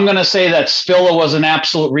 I'm going to say that Spiller was an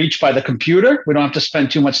absolute reach by the computer. We don't have to spend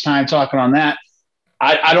too much time talking on that.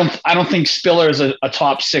 I don't think Spiller is a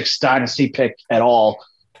top 6 dynasty pick at all.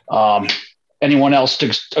 Anyone else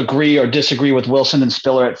to agree or disagree with Wilson and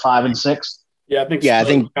Spiller at 5 and 6? Yeah, I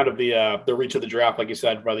think kind of the reach of the draft, like you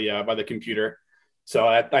said, by the computer. So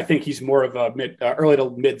I think he's more of a early to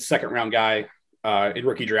mid second round guy in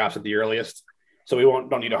rookie drafts at the earliest. So we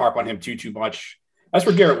don't need to harp on him too much. As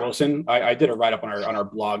for Garrett Wilson, I did a write up on our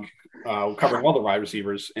blog covering all the wide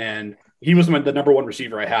receivers, and he was the number 1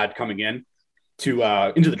 receiver I had coming in into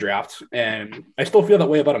the draft, and I still feel that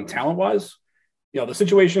way about him talent wise. The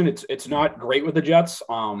situation, it's not great with the Jets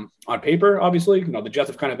on paper, obviously. The Jets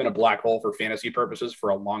have kind of been a black hole for fantasy purposes for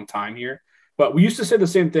a long time here. But we used to say the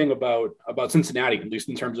same thing about Cincinnati, at least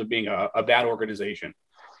in terms of being a bad organization.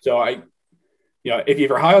 So if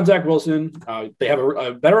you're high on Zach Wilson, they have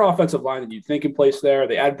a better offensive line than you'd think in place there.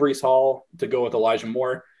 They add Breece Hall to go with Elijah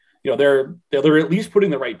Moore. They're at least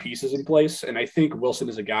putting the right pieces in place. And I think Wilson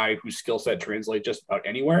is a guy whose skill set translates just about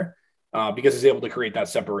anywhere. Because he's able to create that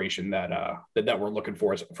separation that we're looking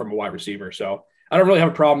for from a wide receiver. So I don't really have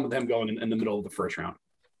a problem with him going in the middle of the first round.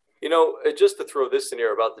 Just to throw this in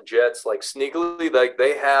here about the Jets, like sneakily, like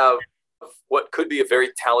they have what could be a very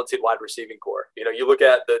talented wide receiving core. You look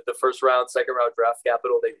at the first round, second round draft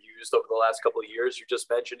capital they've used over the last couple of years. You just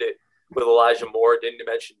mentioned it with Elijah Moore. Didn't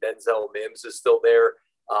mention Denzel Mims is still there.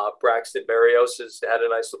 Braxton Berrios has had a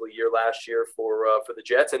nice little year last year for the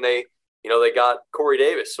Jets, and they got Corey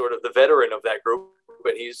Davis, sort of the veteran of that group,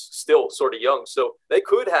 but he's still sort of young. So they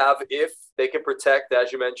could have, if they can protect,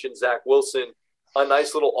 as you mentioned, Zach Wilson, a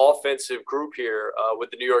nice little offensive group here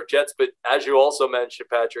with the New York Jets. But as you also mentioned,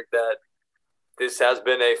 Patrick, that this has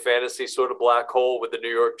been a fantasy sort of black hole with the New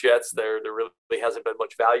York Jets. There really hasn't been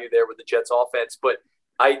much value there with the Jets offense. But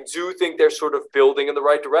I do think they're sort of building in the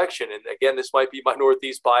right direction. And again, this might be my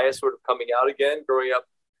Northeast bias sort of coming out again, growing up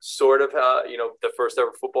sort of, the first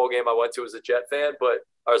ever football game I went to as a Jet fan,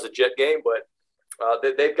 as a Jet game, but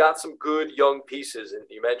they've got some good young pieces. And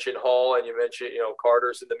you mentioned Hall, and you mentioned,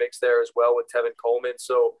 Carter's in the mix there as well with Tevin Coleman.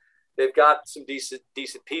 So they've got some decent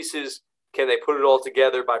pieces. Can they put it all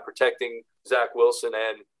together by protecting Zach Wilson?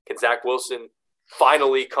 And can Zach Wilson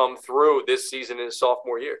finally come through this season in his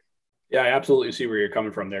sophomore year? Yeah, I absolutely see where you're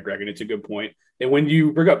coming from there, Greg, and it's a good point. And when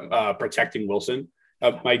you bring up protecting Wilson,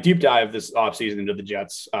 my deep dive this offseason into the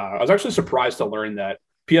Jets, I was actually surprised to learn that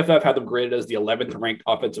PFF had them graded as the 11th ranked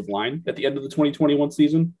offensive line at the end of the 2021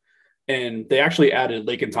 season. And they actually added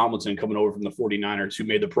Laken Tomlinson coming over from the 49ers, who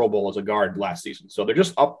made the Pro Bowl as a guard last season. So they're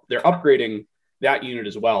upgrading that unit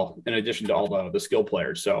as well, in addition to all the skill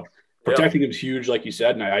players. So protecting them is huge, like you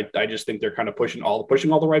said. And I just think they're kind of pushing all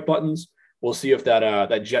the right buttons. we'll see if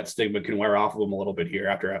that Jet stigma can wear off of them a little bit here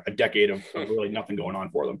after a decade of really nothing going on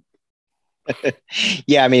for them.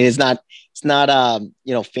 Yeah, I mean, it's not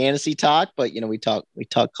fantasy talk, but we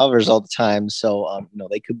talk covers all the time. So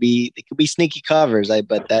they could be sneaky covers.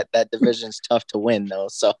 But that division's tough to win though.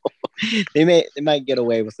 So they might get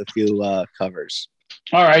away with a few covers.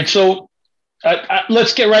 All right, so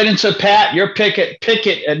let's get right into Pat. Your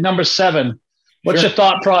Pickett at number 7. What's your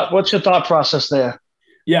thought process there?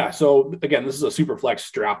 Yeah, so again, this is a super flex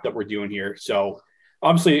draft that we're doing here. So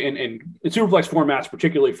obviously in super flex formats,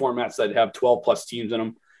 particularly formats that have 12 plus teams in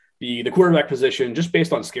them, the quarterback position, just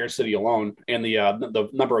based on scarcity alone and the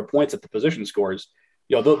number of points that the position scores,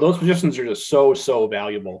 those positions are just so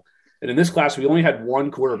valuable. And in this class, we only had one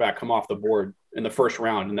quarterback come off the board in the first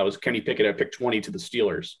round, and that was Kenny Pickett at pick 20 to the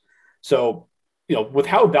Steelers. So, with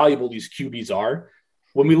how valuable these QBs are,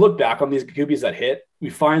 when we look back on these QBs that hit, we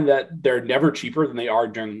find that they're never cheaper than they are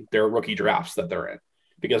during their rookie drafts that they're in.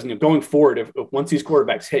 Because going forward, if once these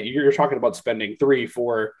quarterbacks hit, you're talking about spending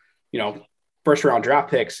 3-4, first round draft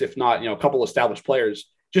picks, if not, a couple established players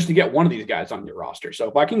just to get one of these guys on your roster. So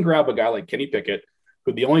if I can grab a guy like Kenny Pickett,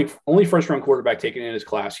 who the only first round quarterback taken in his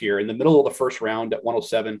class here in the middle of the first round at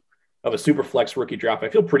 107 of a super flex rookie draft, I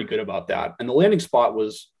feel pretty good about that. And the landing spot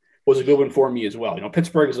was a good one for me as well.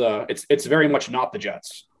 Pittsburgh's it's very much not the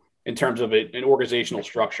Jets in terms of an organizational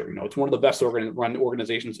structure. It's one of the best run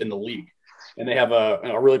organizations in the league. And they have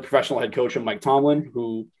a really professional head coach in Mike Tomlin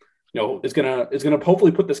who, is gonna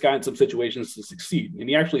hopefully put this guy in some situations to succeed. And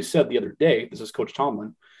he actually said the other day, this is Coach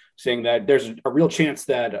Tomlin, saying that there's a real chance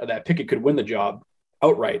that Pickett could win the job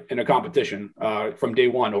outright in a competition from day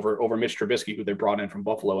one over Mitch Trubisky, who they brought in from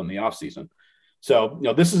Buffalo in the offseason. So,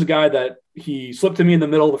 this is a guy that he slipped to me in the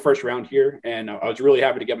middle of the first round here, and I was really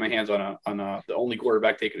happy to get my hands on the only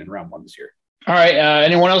quarterback taken in round 1 this year. All right.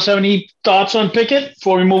 Anyone else have any thoughts on Pickett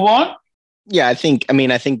before we move on? Yeah, I think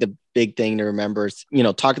the big thing to remember is,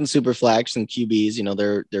 talking super flex and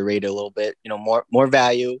QBs, they're rated a little bit, more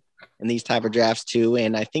value in these type of drafts too.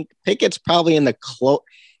 And I think Pickett's probably in the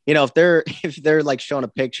if they're like showing a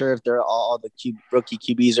picture, if they're all the rookie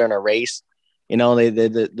QBs are in a race,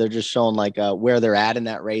 they're just showing like where they're at in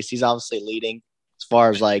that race. He's obviously leading as far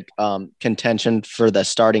as like contention for the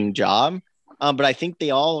starting job. But I think they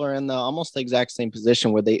all are in almost the exact same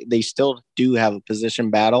position where they still do have a position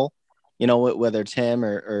battle, whether it's him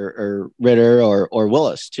or Ritter or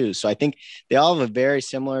Willis too. So I think they all have a very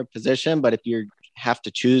similar position, but if you have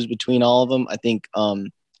to choose between all of them, I think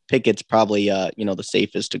Pickett's probably, the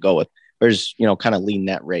safest to go with, or just, kind of leading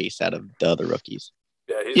that race out of the other rookies.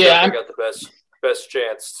 Yeah, he's definitely got the best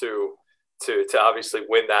chance to obviously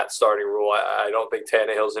win that starting role. I don't think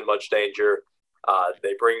Tannehill's in much danger.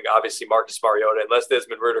 They bring obviously Marcus Mariota, unless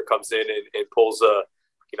Desmond Ridder comes in and pulls a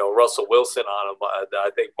Russell Wilson on him. I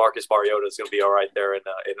think Marcus Mariota is going to be all right there in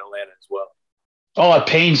Atlanta as well. Oh, it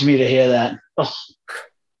pains me to hear that. Oh.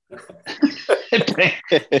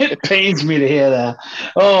 It pains me to hear that.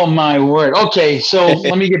 Oh my word. Okay, so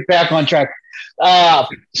let me get back on track.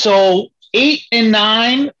 So 8 and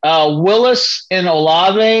 9, Willis and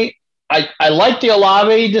Olave. I like the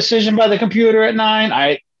Olave decision by the computer at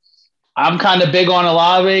 9. I'm kind of big on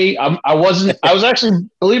Olave. I was actually,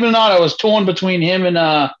 believe it or not, I was torn between him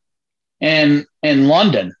and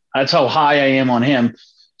London. That's how high I am on him.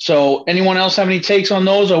 So anyone else have any takes on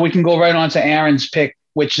those, or we can go right on to Aaron's pick,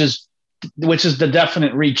 which is the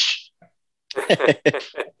definite reach.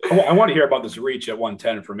 I want to hear about this reach at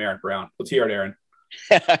 110 from Aaron Brown. Let's hear it, Aaron.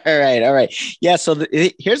 All right. Yeah. So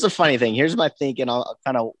here's the funny thing. Here's my thinking. I'll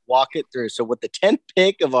kind of walk it through. So with the 10th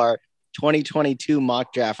pick of our 2022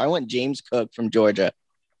 mock draft, I went James Cook from Georgia.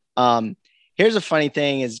 Here's a funny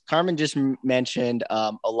thing is Carmen just mentioned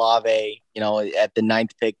Olave, at the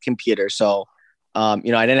 9th pick computer. So, I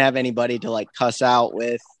didn't have anybody to like cuss out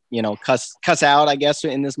with, cuss out, I guess,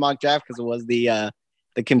 in this mock draft because it was the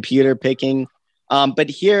computer picking. But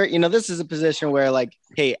here, this is a position where like,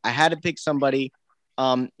 hey, I had to pick somebody.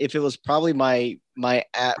 If it was probably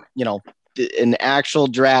an actual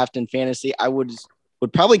draft in fantasy, I would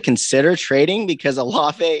probably consider trading because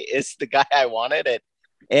Olave is the guy I wanted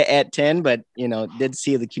at 10, but, did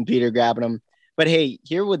see the computer grabbing him. But hey,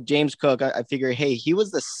 here with James Cook, I figure, hey, he was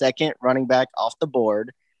the second running back off the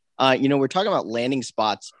board. We're talking about landing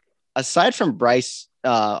spots. Aside from Breece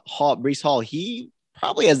Hall, he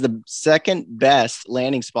probably has the second best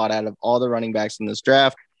landing spot out of all the running backs in this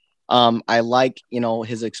draft. I like,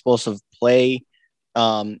 his explosive play,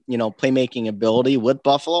 playmaking ability with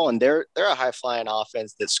Buffalo, and they're a high flying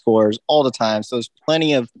offense that scores all the time. So there's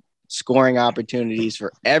plenty of scoring opportunities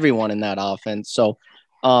for everyone in that offense. So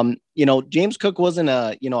James Cook wasn't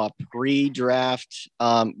a pre-draft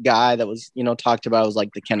guy that was, talked about. It was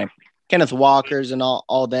like the Kenneth Walkers and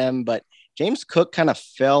all them, but James Cook kind of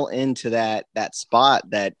fell into that spot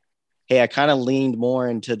that, hey, I kind of leaned more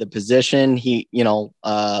into the position. He,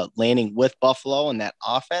 landing with Buffalo and that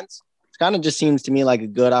offense. It kind of just seems to me like a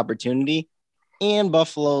good opportunity. And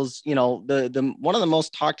Buffalo's, the one of the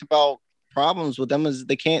most talked about problems with them is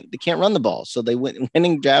they can't run the ball. So they went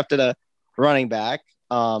and drafted a running back.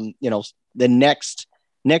 The next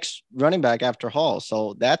running back after Hall.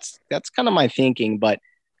 So that's kind of my thinking. But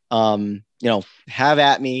have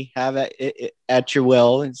at me, have it at your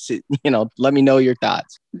will. Let me know your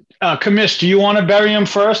thoughts. Commish, do you want to bury him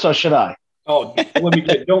first, or should I? Oh,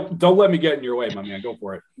 don't let me get in your way, my man. Go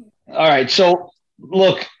for it. All right. So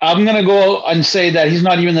look, I'm gonna go and say that he's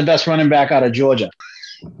not even the best running back out of Georgia.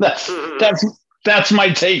 That's my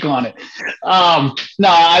take on it. No,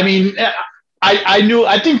 I mean,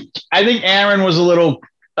 I think Aaron was a little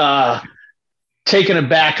taken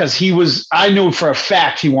aback because I knew for a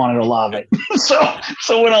fact he wanted Olave.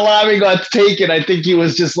 so when Olave got taken, I think he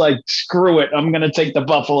was just like, screw it, I'm going to take the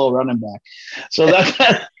Buffalo running back. So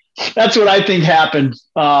that's what I think happened.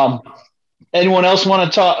 Anyone else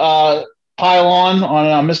want to pile on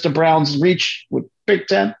Mr. Brown's reach with Big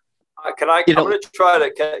Ten? Can I try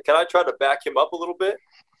to back him up a little bit?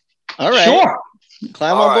 All right. Sure.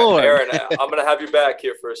 Climb on board. Aaron, I'm going to have you back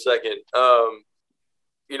here for a second.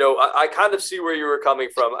 I kind of see where you were coming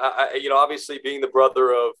from. Obviously being the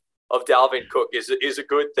brother of Dalvin Cook is a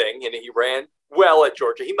good thing, and he ran well at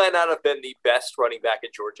Georgia. He might not have been the best running back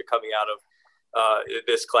at Georgia coming out of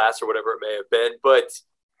this class or whatever it may have been, but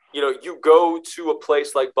you go to a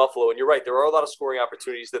place like Buffalo, and you're right, there are a lot of scoring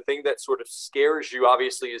opportunities. The thing that sort of scares you,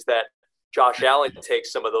 obviously, is that Josh Allen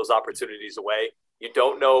takes some of those opportunities away. You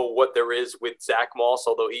don't know what there is with Zach Moss,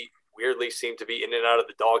 although he weirdly seemed to be in and out of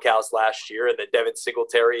the doghouse last year. And then Devin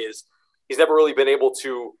Singletary he's never really been able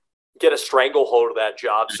to get a stranglehold of that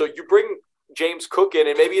job. So you bring James Cook in,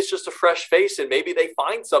 and maybe it's just a fresh face, and maybe they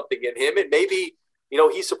find something in him, and maybe,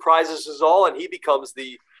 he surprises us all and he becomes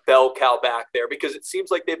the bell cow back there, because it seems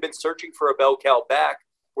like they've been searching for a bell cow back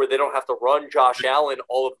where they don't have to run Josh Allen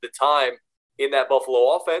all of the time in that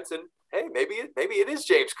Buffalo offense. And hey, maybe it is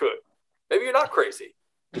James Cook. Maybe you're not crazy.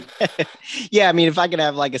 Yeah, I mean, if I could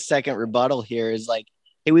have like a second rebuttal here, is like,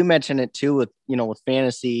 hey, we mentioned it too with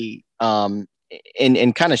fantasy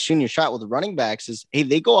and kind of shooting your shot with the running backs is, hey,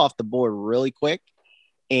 they go off the board really quick,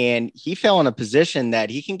 and he fell in a position that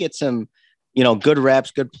he can get some good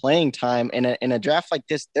reps, good playing time. In a draft like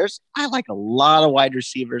this, I like a lot of wide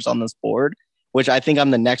receivers on this board, which I think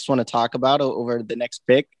I'm the next one to talk about over the next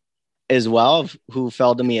pick as well, who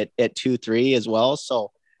fell to me at 2-3 as well.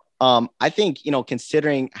 So I think,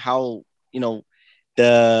 considering how,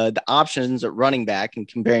 the options at running back and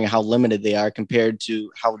comparing how limited they are compared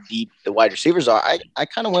to how deep the wide receivers are, I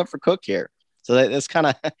kind of went for Cook here. So that's kind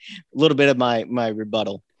of a little bit of my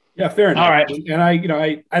rebuttal. Yeah, fair enough. All right. And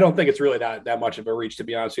I don't think it's really that much of a reach, to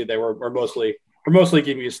be honest with you. We're mostly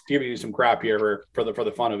giving you some crap here for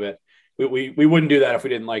the fun of it. We wouldn't do that if we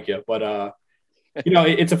didn't like you, but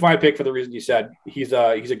it's a fine pick for the reason you said. He's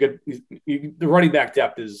a good. The running back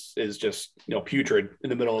depth is just putrid in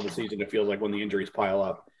the middle of the season. It feels like when the injuries pile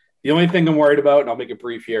up. The only thing I'm worried about, and I'll make it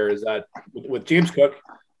brief here, is that with James Cook,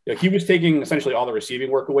 he was taking essentially all the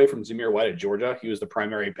receiving work away from Zamir White at Georgia. He was the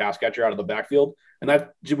primary pass catcher out of the backfield, and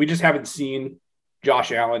that we just haven't seen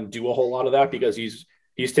Josh Allen do a whole lot of that, because he's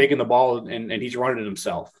taking the ball and he's running it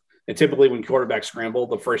himself. And typically, when quarterbacks scramble,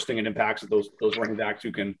 the first thing it impacts is those running backs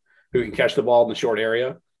who can catch the ball in the short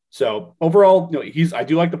area. So overall, I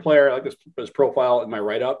do like the player. I like his profile in my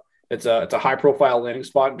write-up. It's a high-profile landing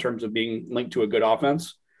spot in terms of being linked to a good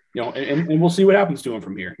offense. And we'll see what happens to him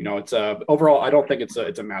from here. It's overall, I don't think it's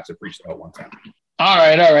a massive reach at one time. All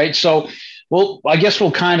right. So, I guess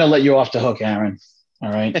we'll kind of let you off the hook, Aaron.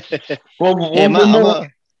 All right.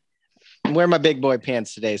 I'm wearing my big boy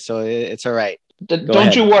pants today, so it's all right.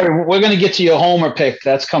 Don't you worry. We're going to get to your homer pick.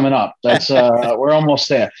 That's coming up. That's we're almost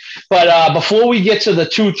there. But before we get to the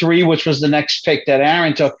 2-3, which was the next pick that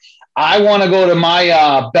Aaron took, I want to go to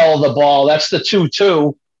my bell of the ball. That's the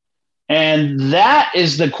 2-2. And that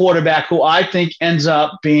is the quarterback who I think ends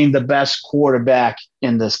up being the best quarterback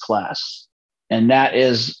in this class. And that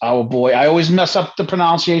is our boy. I always mess up the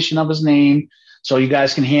pronunciation of his name, so you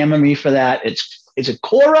guys can hammer me for that. Is it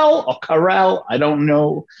Corell or Carell? I don't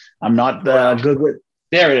know. I'm not good with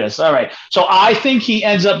 – there it is. All right. So I think he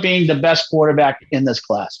ends up being the best quarterback in this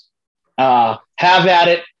class. Have at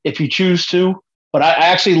it if you choose to. But I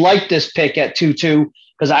actually like this pick at 2-2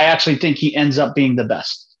 because I actually think he ends up being the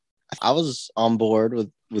best. I was on board with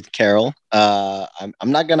with Carroll. I'm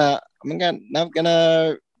not gonna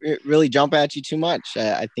really jump at you too much.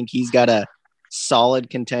 I think he's got a solid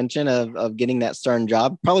contention of getting that starting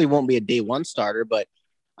job. Probably won't be a day one starter, but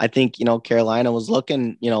I think, Carolina was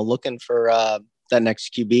looking for that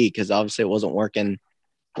next QB because obviously it wasn't working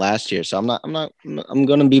last year. So I'm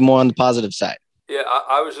going to be more on the positive side. Yeah,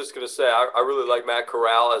 I was just going to say, I really like Matt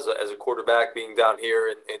Corral as a quarterback, being down here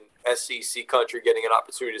in SEC country, getting an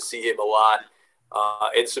opportunity to see him a lot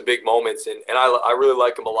in some big moments. And I really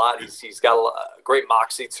like him a lot. He's got a great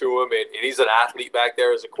moxie to him, and he's an athlete back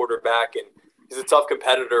there as a quarterback, and he's a tough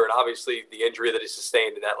competitor. And obviously the injury that he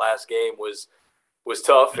sustained in that last game was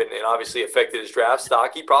tough and obviously affected his draft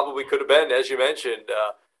stock. He probably could have been, as you mentioned,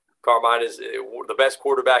 Carmine is the best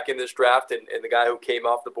quarterback in this draft and the guy who came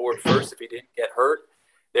off the board first if he didn't get hurt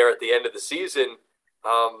there at the end of the season.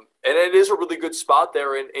 And it is a really good spot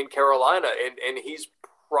there in Carolina, and he's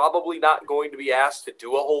probably not going to be asked to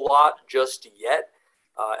do a whole lot just yet.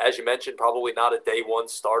 As you mentioned, probably not a day one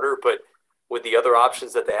starter, but with the other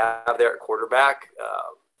options that they have there at quarterback,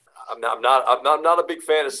 I'm not a big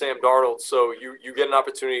fan of Sam Darnold. So you get an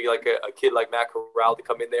opportunity like a kid like Matt Corral to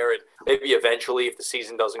come in there and maybe eventually, if the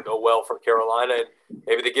season doesn't go well for Carolina, and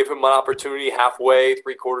maybe they give him an opportunity halfway,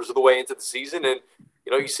 3/4 of the way into the season, and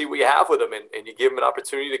you see what you have with him, and you give him an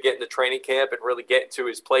opportunity to get into training camp and really get into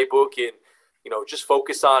his playbook and just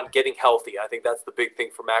focus on getting healthy. I think that's the big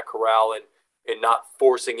thing for Matt Corral, and not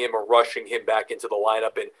forcing him or rushing him back into the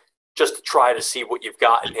lineup, and just to try to see what you've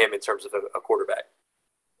got in him in terms of a quarterback.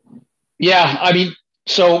 Yeah,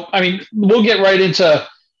 we'll get right into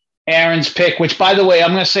Aaron's pick, which, by the way,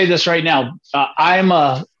 I'm going to say this right now. I'm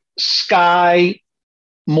a Sky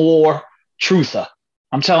Moore truther.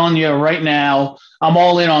 I'm telling you right now, I'm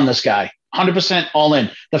all in on this guy, 100% all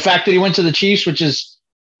in. The fact that he went to the Chiefs, which is,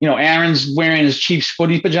 Aaron's wearing his Chiefs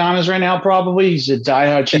footy pajamas right now, probably. He's a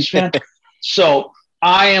diehard Chiefs fan. So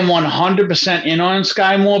I am 100% in on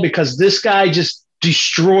Sky Moore because this guy just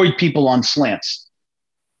destroyed people on slants.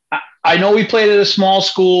 I know he played at a small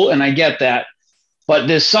school, and I get that, but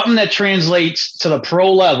there's something that translates to the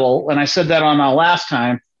pro level, and I said that on our last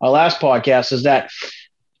podcast, is that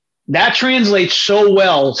translates so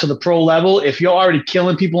well to the pro level. If you're already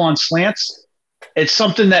killing people on slants, it's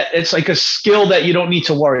something that it's like a skill that you don't need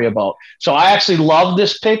to worry about. So I actually love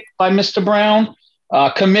this pick by Mr. Brown.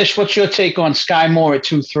 Kamish, what's your take on Sky Moore at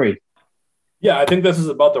 2-3? Yeah, I think this is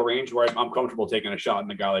about the range where I'm comfortable taking a shot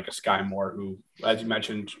in a guy like a Sky Moore, who, as you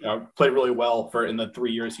mentioned, played really well in the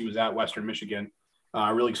 3 years he was at Western Michigan,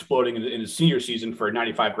 really exploding in his senior season for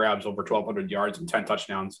 95 grabs, over 1,200 yards and 10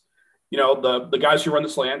 touchdowns. The guys who run the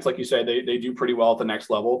slants, like you say, they do pretty well at the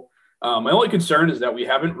next level. My only concern is that we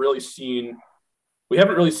haven't really seen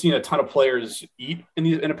a ton of players eat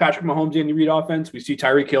in a Patrick Mahomes, Andy Reid offense. We see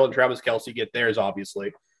Tyreek Hill and Travis Kelce get theirs,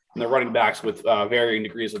 obviously. And they're running backs with varying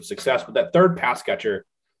degrees of success. But that third pass catcher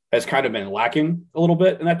has kind of been lacking a little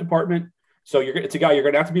bit in that department. So it's a guy you're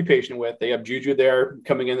going to have to be patient with. They have Juju there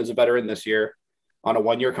coming in as a veteran this year on a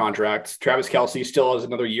 1-year contract. Travis Kelce still has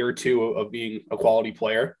another year or two of being a quality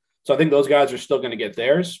player. So I think those guys are still going to get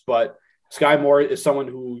theirs. But Sky Moore is someone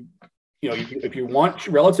who, if you want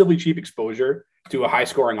relatively cheap exposure to a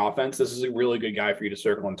high-scoring offense, this is a really good guy for you to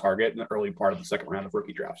circle and target in the early part of the second round of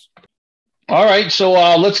rookie drafts. All right, so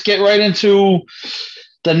let's get right into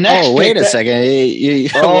the next. Oh, wait a second!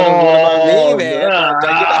 What about me, man? Pick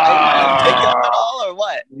up at all, or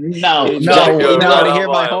what? No. You want to hear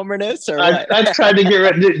my homerness, or what? I tried to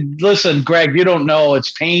get. Listen, Greg, you don't know.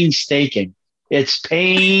 It's painstaking. It's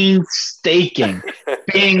painstaking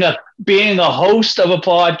being a host of a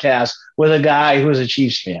podcast with a guy who's a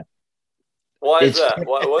Chiefs fan. Why is that?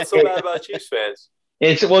 What's so bad about Chiefs fans?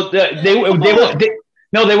 They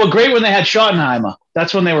were great when they had Schottenheimer.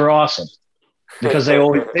 That's when they were awesome because they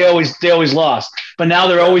always lost. But now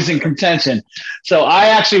they're always in contention. So I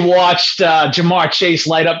actually watched Jamar Chase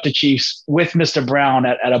light up the Chiefs with Mr. Brown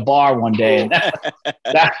at a bar one day, and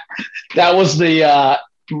that was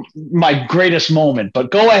my greatest moment.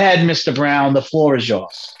 But go ahead, Mr. Brown. The floor is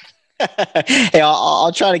yours. Hey,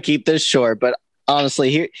 I'll try to keep this short, but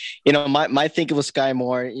honestly, here, my thinking with Sky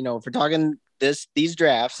Moore, if we're talking these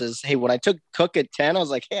drafts is, hey, when I took Cook at 10, I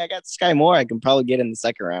was like, hey, I got Sky Moore. I can probably get in the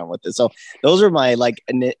second round with it. So those are my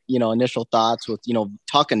initial thoughts with,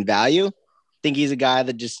 talking value. I think he's a guy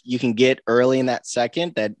that just you can get early in that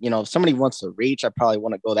second that, if somebody wants to reach, I probably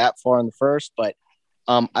want to go that far in the first, but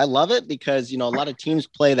I love it because, a lot of teams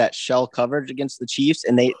play that shell coverage against the Chiefs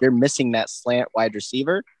and they're missing that slant wide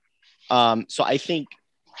receiver. So I think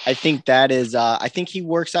that is, I think he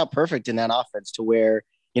works out perfect in that offense to where,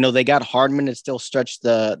 they got Hardman to still stretch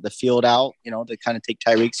the field out, to kind of take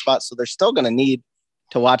Tyreek's spot. So they're still going to need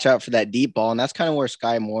to watch out for that deep ball, and that's kind of where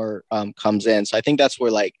Sky Moore comes in. So I think that's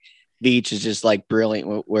where like Veach is just like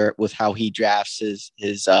brilliant with how he drafts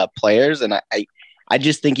his players, and I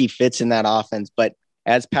just think he fits in that offense. But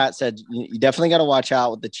as Pat said, you definitely got to watch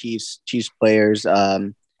out with the Chiefs players.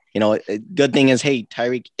 A good thing is, hey,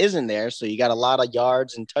 Tyreek isn't there, so you got a lot of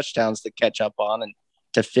yards and touchdowns to catch up on and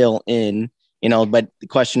to fill in. But the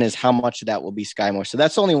question is how much of that will be Sky Moore. So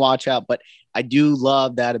that's the only watch out. But I do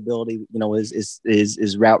love that ability,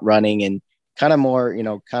 is route running and kind of more,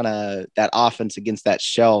 kind of that offense against that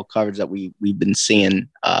shell coverage that we've been seeing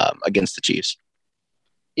against the Chiefs.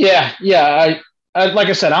 Yeah. I like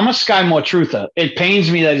I said, I'm a Sky Moore truther. It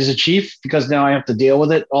pains me that he's a Chief because now I have to deal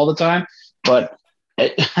with it all the time. But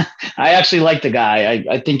I actually like the guy.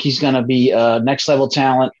 I think he's going to be a next level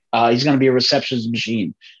talent. He's going to be a receptions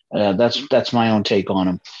machine. That's my own take on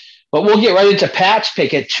him. But we'll get right into Pat's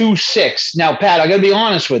pick at 2-6. Now, Pat, I got to be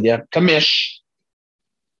honest with you. Commish,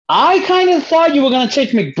 I kind of thought you were going to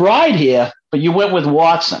take McBride here, but you went with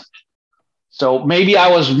Watson. So maybe I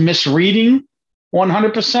was misreading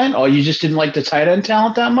 100%, or you just didn't like the tight end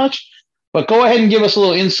talent that much. But go ahead and give us a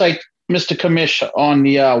little insight, Mr. Commish, on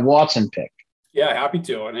the Watson pick. Yeah, happy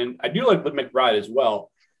to. And I do like McBride as well.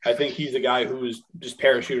 I think he's a guy who's just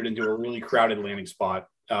parachuted into a really crowded landing spot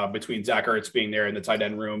between Zach Ertz being there in the tight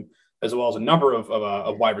end room, as well as a number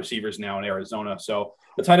of wide receivers now in Arizona. So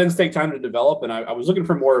the tight ends take time to develop, and I was looking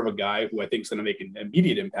for more of a guy who I think is going to make an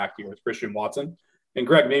immediate impact here with Christian Watson. And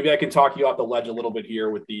Greg, maybe I can talk you off the ledge a little bit here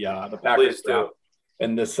with the Packers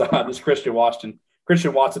and this Christian Watson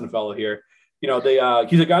fellow here. He's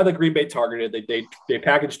a guy that Green Bay targeted. They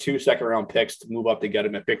packaged 2 second-round picks to move up to get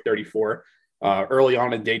him at pick 34 early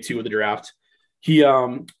on in day 2 of the draft.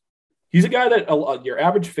 He's a guy that your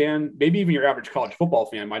average fan, maybe even your average college football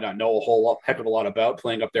fan, might not know a heck of a lot about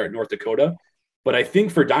playing up there at North Dakota. But I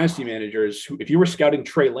think for dynasty managers, if you were scouting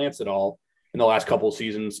Trey Lance at all in the last couple of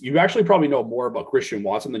seasons, you actually probably know more about Christian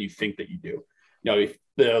Watson than you think that you do. A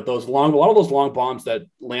lot of those long bombs that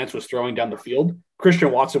Lance was throwing down the field,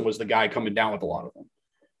 Christian Watson was the guy coming down with a lot of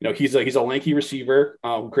them. He's a lanky receiver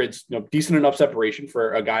who creates decent enough separation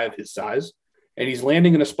for a guy of his size. And he's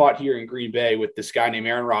landing in a spot here in Green Bay with this guy named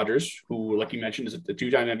Aaron Rodgers, who, like you mentioned, is the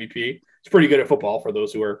 2-time MVP. He's pretty good at football for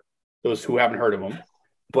those who haven't heard of him.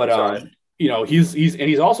 But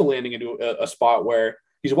he's also landing into a spot where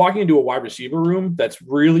he's walking into a wide receiver room that's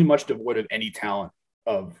really much devoid of any talent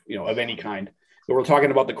of any kind. But we're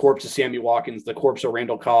talking about the corpse of Sammy Watkins, the corpse of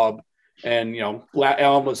Randall Cobb, and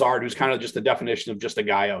Alan Lazard, who's kind of just the definition of just a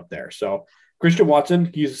guy out there. So Christian Watson,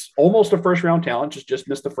 he's almost a first-round talent, just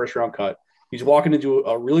missed the first-round cut. He's walking into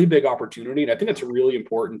a really big opportunity, and I think it's really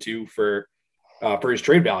important too for his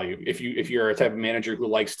trade value. If you're a type of manager who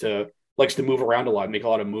likes to move around a lot, make a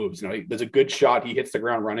lot of moves, there's a good shot he hits the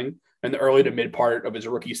ground running in the early to mid part of his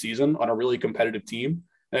rookie season on a really competitive team,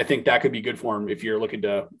 and I think that could be good for him if you're looking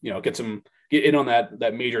to get in on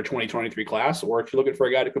that major 2023 class, or if you're looking for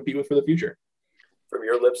a guy to compete with for the future. From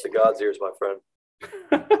your lips to God's ears, my friend.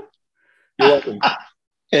 You're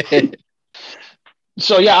welcome.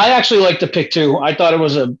 So, yeah, I actually like the pick too. I thought it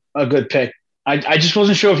was a good pick. I just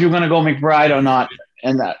wasn't sure if you were going to go McBride or not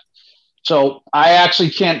in that. So I actually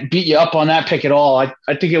can't beat you up on that pick at all. I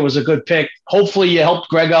think it was a good pick. Hopefully you helped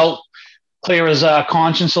Greg out, clear his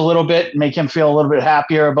conscience a little bit, make him feel a little bit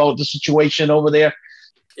happier about the situation over there.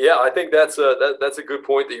 Yeah, I think that's a good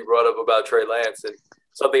point that you brought up about Trey Lance, and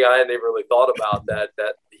something I hadn't even really thought about, that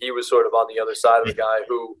he was sort of on the other side of a guy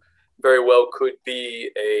who very well could be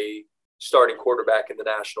a starting quarterback in the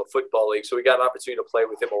National Football League. So we got an opportunity to play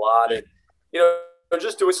with him a lot. And,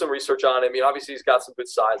 just doing some research on him, obviously he's got some good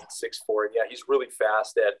size at 6'4", and yeah, he's really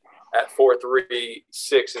fast at 4.3,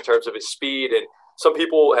 6 in terms of his speed. And some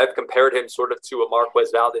people have compared him sort of to a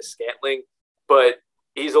Marquez Valdes-Scantling, but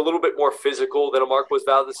he's a little bit more physical than a Marquez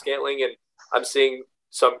Valdes-Scantling. And I'm seeing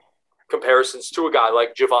some comparisons to a guy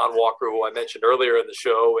like Javon Walker, who I mentioned earlier in the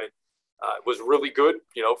show, and was really good,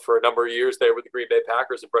 for a number of years there with the Green Bay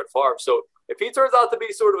Packers and Brett Favre. So if he turns out to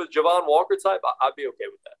be sort of a Javon Walker type, I'd be okay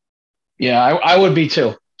with that. Yeah, I would be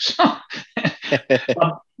too.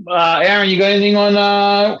 Aaron, you got anything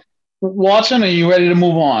on Watson? Or are you ready to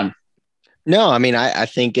move on? No, I mean, I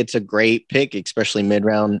think it's a great pick, especially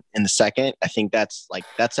mid-round in the second. I think that's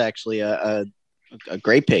actually a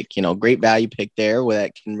great pick, great value pick there where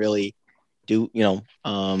that can really do,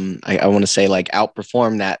 I want to say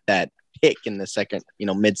outperform that pick in the second,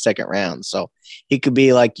 mid-second round. So he could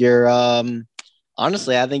be like your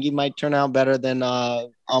honestly, I think he might turn out better than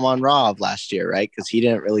Amon-Ra of last year, right? Because he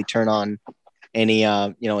didn't really turn on any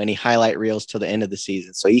any highlight reels till the end of the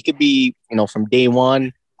season. So he could be, from day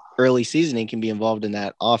one, early season, he can be involved in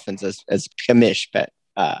that offense as Commish bet.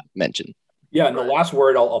 mentioned. Yeah, and the last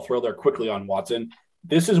word I'll throw there quickly on Watson.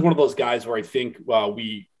 This is one of those guys where I think when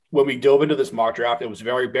we dove into this mock draft, it was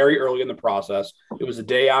very, very early in the process. It was the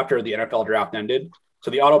day after the NFL draft ended.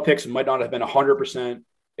 So the auto picks might not have been 100%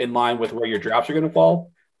 in line with where your drafts are going to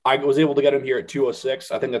fall. I was able to get him here at 206.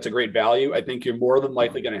 I think that's a great value. I think you're more than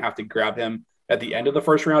likely going to have to grab him at the end of the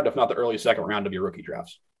first round, if not the early second round of your rookie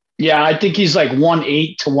drafts. Yeah, I think he's like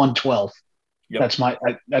 1-8 to 112. Yep.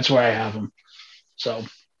 That's where I have him. So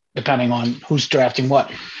depending on who's drafting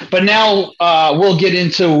what. But now we'll get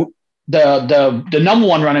into the number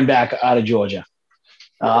one running back out of Georgia.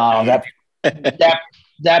 That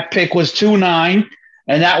pick was 2-9,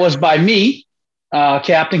 and that was by me,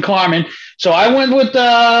 Captain Carmen. So I went with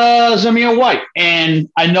Zamir White, and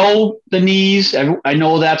I know the knees. I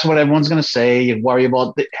know that's what everyone's going to say. You worry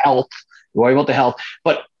about the health.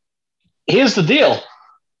 But here's the deal.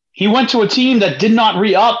 He went to a team that did not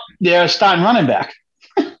re-up their starting running back.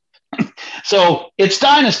 So it's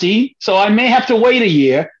dynasty. So I may have to wait a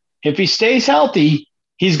year. If he stays healthy,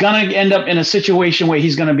 he's going to end up in a situation where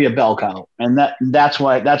he's going to be a bell cow. And that's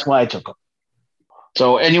why I took him.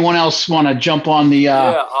 So anyone else want to jump on the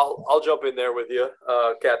Yeah, I'll jump in there with you,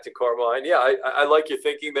 Captain Carmine. Yeah, I like your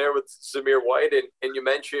thinking there with Zamir White. And you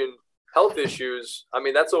mentioned health issues. I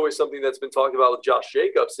mean, that's always something that's been talked about with Josh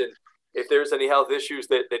Jacobs. And if there's any health issues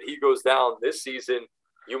that he goes down this season,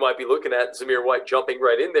 you might be looking at Zamir White jumping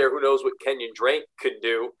right in there. Who knows what Kenyon Drake could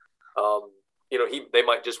do? They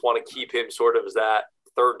might just want to keep him sort of as that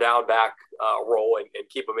third down back role and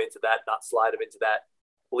keep him into that, not slide him into that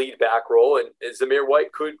lead back role. And Zamir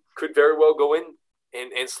White could very well go in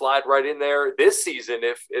and slide right in there this season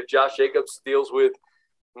if Josh Jacobs deals with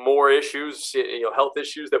more issues, health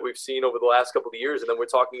issues that we've seen over the last couple of years. And then we're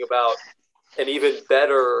talking about an even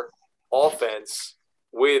better offense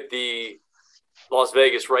with the Las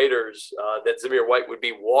Vegas Raiders that Zamir White would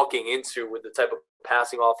be walking into with the type of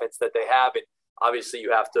passing offense that they have. And obviously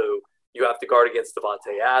you have to guard against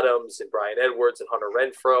Devontae Adams and Brian Edwards and Hunter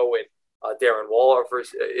Renfrow and Darren Waller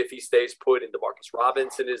if he stays put, and DeMarcus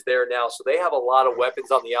Robinson is there now. So they have a lot of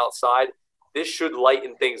weapons on the outside. This should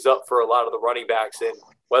lighten things up for a lot of the running backs. And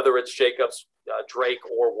whether it's Jacobs, Drake,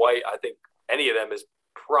 or White, I think any of them is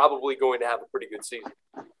probably going to have a pretty good season.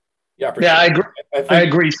 Yeah, sure. I agree. I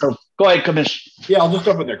agree. So go ahead, Commissioner. Yeah, I'll just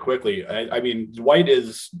jump in there quickly. I mean, White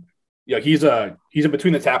is, he's a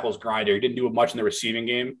between the tackles grinder. He didn't do much in the receiving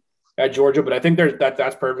game at Georgia, but I think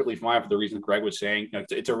that's perfectly fine for the reason Greg was saying.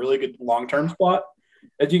 It's a really good long-term spot,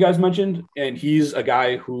 as you guys mentioned, and he's a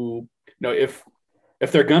guy who, if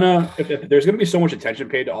there's gonna be so much attention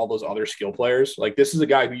paid to all those other skill players, like this is a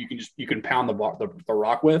guy who you can pound the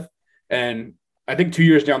rock with, and I think 2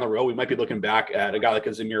 years down the road we might be looking back at a guy like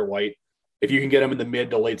Zamir White. If you can get him in the mid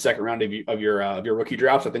to late second round of your rookie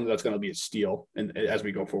drafts, I think that's going to be a steal as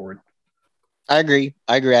we go forward. I agree.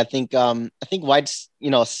 I think White's,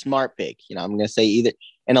 a smart pick. I'm going to say either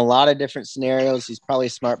in a lot of different scenarios, he's probably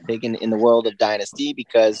a smart pick in the world of dynasty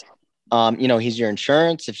because, he's your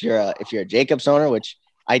insurance. If you're a Jacobs owner, which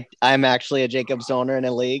I'm actually a Jacobs owner in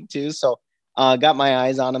a league too. So, got my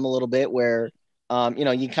eyes on him a little bit where,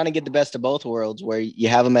 you kind of get the best of both worlds where you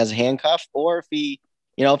have him as a handcuff, or if he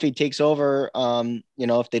takes over,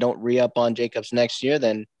 if they don't re-up on Jacobs next year,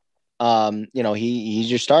 then, he's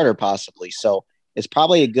your starter possibly. So it's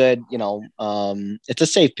probably a good, it's a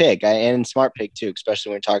safe pick and smart pick too, especially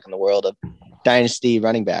when we're talking the world of dynasty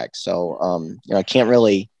running backs. So, I can't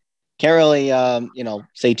really,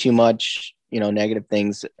 say too much, negative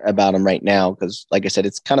things about him right now. Cause like I said,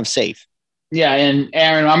 it's kind of safe. Yeah. And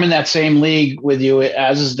Aaron, I'm in that same league with you,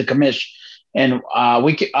 as is the commish. And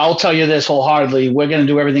I'll tell you this wholeheartedly. We're going to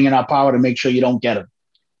do everything in our power to make sure you don't get him.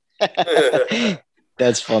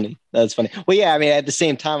 That's funny. Well, yeah, I mean, at the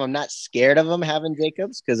same time, I'm not scared of him having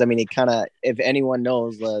Jacobs because, I mean, it kind of, if anyone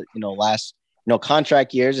knows the, last,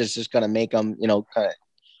 contract years, it's just going to make them, kind of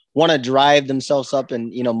want to drive themselves up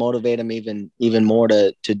and, motivate them even more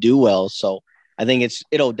to do well. So I think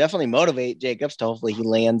it'll definitely motivate Jacobs to hopefully he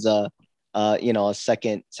lands a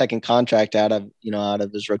second contract out of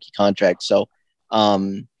his rookie contract. So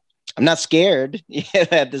I'm not scared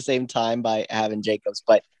at the same time by having Jacobs,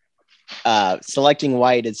 but selecting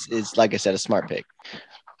White is like I said, a smart pick.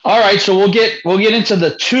 All right. So we'll get into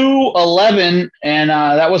the 2-11, and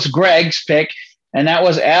that was Greg's pick, and that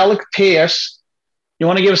was Alec Pierce. You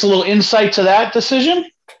want to give us a little insight to that decision?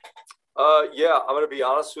 Yeah, I'm going to be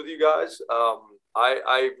honest with you guys.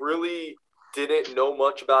 I really didn't know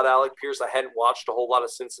much about Alec Pierce. I hadn't watched a whole lot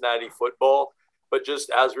of Cincinnati football, but just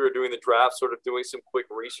as we were doing the draft, sort of doing some quick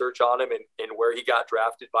research on him and where he got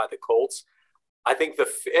drafted by the Colts. I think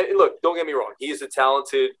look, don't get me wrong. He is a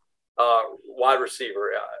talented wide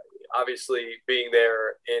receiver. Obviously, being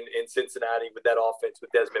there in Cincinnati with that offense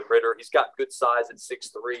with Desmond Ridder, he's got good size at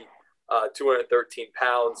 6'3", 213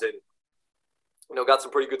 pounds, and got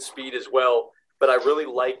some pretty good speed as well. But I really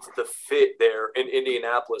liked the fit there in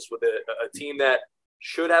Indianapolis with a team that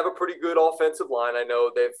should have a pretty good offensive line. I know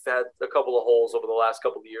they've had a couple of holes over the last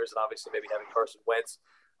couple of years, and obviously maybe having Carson Wentz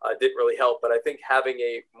didn't really help. But I think having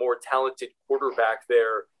a more talented quarterback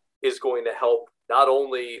there is going to help not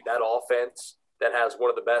only that offense that has one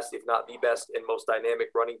of the best, if not the best, and most dynamic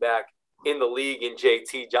running back in the league in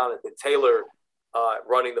JT, Jonathan Taylor,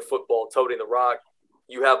 running the football, toting the rock.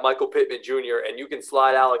 You have Michael Pittman Jr., and you can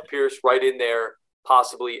slide Alec Pierce right in there,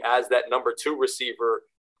 possibly as that number 2 receiver.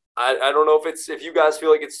 I don't know if you guys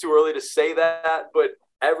feel like it's too early to say that, but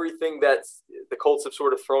everything that the Colts have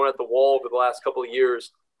sort of thrown at the wall over the last couple of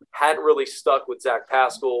years hadn't really stuck with Zach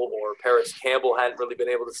Pascal, or Paris Campbell hadn't really been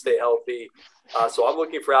able to stay healthy. So I'm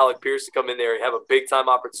looking for Alec Pierce to come in there and have a big-time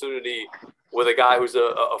opportunity with a guy who's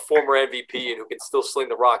a former MVP and who can still sling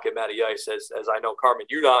the rock at Matty Ice, as I know. Carmine,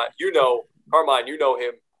 Carmine, you know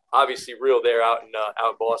him, obviously real there out in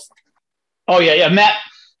Boston. Oh, yeah. Matt,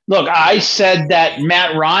 look, I said that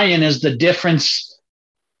Matt Ryan is the difference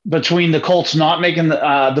between the Colts not making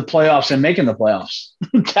the playoffs and making the playoffs.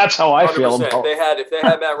 That's how I 100%. Feel about it. If they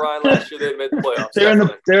had Matt Ryan last year, they'd made the playoffs.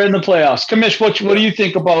 They're in the playoffs. Commish, what do you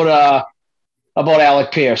think about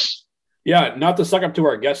Alec Pierce? Yeah, not to suck up to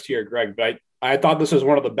our guest here, Greg, but I thought this was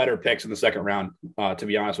one of the better picks in the second round, to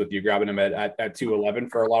be honest with you, grabbing him at 211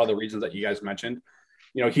 for a lot of the reasons that you guys mentioned.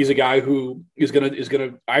 He's a guy who is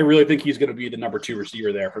gonna. I really think he's gonna be the number 2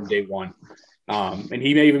 receiver there from day one, and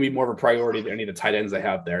he may even be more of a priority than any of the tight ends they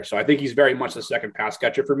have there. So I think he's very much the second pass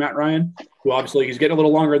catcher for Matt Ryan, who obviously he's getting a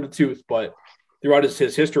little longer in the tooth, but throughout his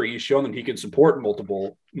history, he's shown that he can support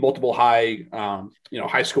multiple high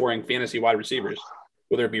scoring fantasy wide receivers,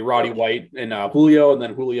 whether it be Roddy White and Julio, and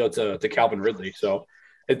then Julio to Calvin Ridley. So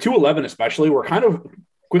at 211 especially, we're kind of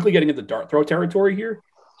quickly getting into dart throw territory here.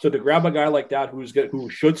 So to grab a guy like that who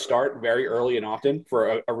should start very early and often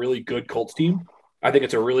for a really good Colts team, I think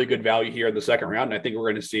it's a really good value here in the second round, and I think we're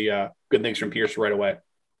going to see good things from Pierce right away.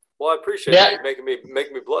 Well, I appreciate it. Making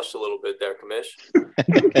me blush a little bit there,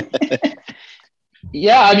 Commish.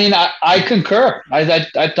 Yeah, I mean, I concur. I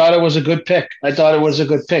thought it was a good pick.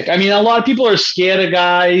 I mean, a lot of people are scared of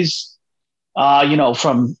guys,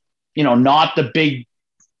 from, not the big,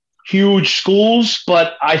 huge schools.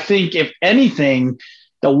 But I think if anything,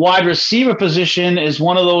 the wide receiver position is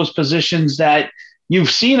one of those positions that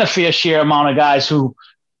you've seen a fair share amount of guys who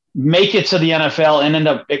make it to the NFL and end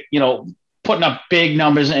up, putting up big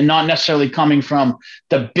numbers and not necessarily coming from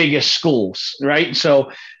the biggest schools, right?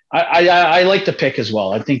 So I like the pick as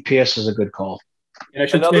well. I think Pierce is a good call. And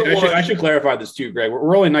I should clarify this too, Greg. We're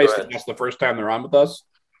really nice that that's the first time they're on with us.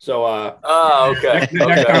 So okay.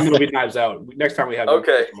 Next time it'll be knives out. Next time we have look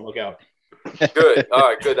out. Good. All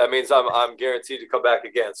right, good. That means I'm guaranteed to come back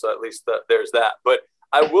again. So at least there's that. But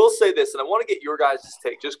I will say this, and I want to get your guys'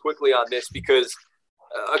 take just quickly on this, because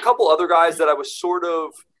a couple other guys that I was sort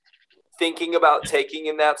of thinking about taking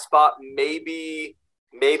in that spot, maybe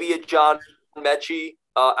a John Mechie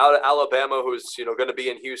out of Alabama, who's going to be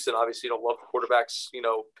in Houston. Obviously, you don't love the quarterback's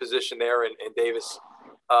position there, and Davis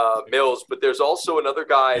Mills. But there's also another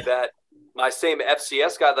guy that my same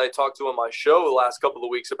FCS guy that I talked to on my show the last couple of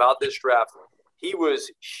weeks about this draft. He was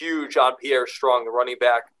huge on Pierre Strong, the running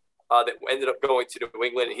back that ended up going to New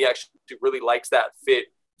England, and he actually really likes that fit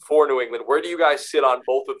for New England. Where do you guys sit on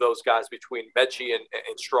both of those guys between Mechie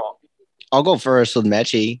and Strong? I'll go first with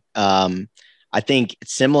Mechie. I think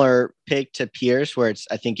similar pick to Pierce, where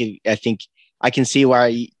I think I can see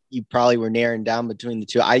why you probably were narrowing down between the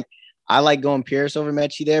two. I like going Pierce over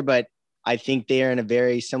Mechie there, but I think they are in a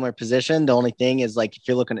very similar position. The only thing is, like, if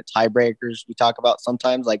you're looking at tiebreakers, we talk about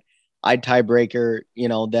sometimes, like, I'd tiebreaker,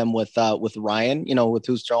 them with Ryan, with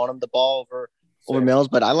who's throwing him the ball over Mills.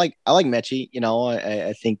 But I like Mechie.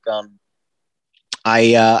 I think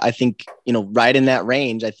I think right in that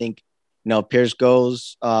range. I think Pierce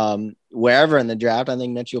goes wherever in the draft. I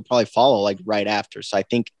think Mechie will probably follow like right after. So I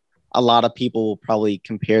think a lot of people will probably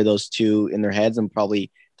compare those two in their heads, and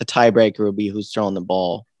probably the tiebreaker will be who's throwing the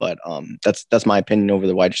ball. But that's my opinion over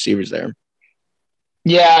the wide receivers there.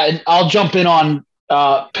 Yeah, and I'll jump in on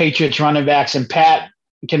Patriots running backs, and Pat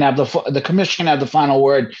can have the commission can have the final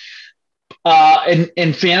word.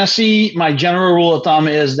 In fantasy, my general rule of thumb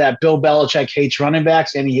is that Bill Belichick hates running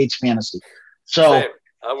backs and he hates fantasy. So same.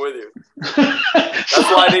 I'm with you. That's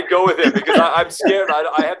why I didn't go with him, because I'm scared.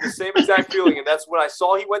 I have the same exact feeling, and that's when I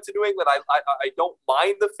saw he went to New England. I don't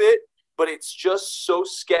mind the fit, but it's just so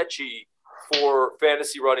sketchy for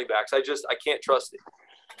fantasy running backs. I can't trust it.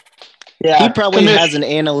 Yeah, he probably has an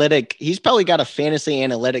analytic. He's probably got a fantasy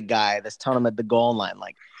analytic guy that's telling him at the goal line,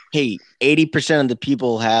 like, hey, 80% of the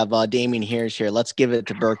people have Damian Harris here. Let's give it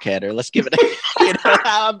to Burkhead, or let's give it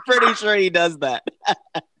I'm pretty sure he does that.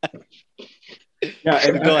 Yeah,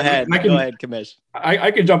 and go ahead, Kamish.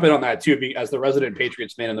 I can jump in on that too, as the resident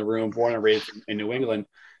Patriots fan in the room, born and raised in New England.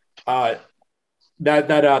 That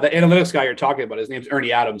analytics guy you're talking about, his name's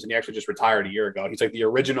Ernie Adams, and he actually just retired a year ago. He's like the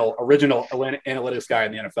original analytics guy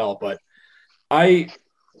in the NFL. But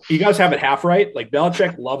you guys have it half right. Like,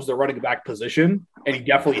 Belichick loves the running back position, and he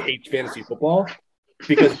definitely hates fantasy football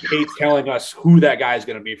because he hates telling us who that guy is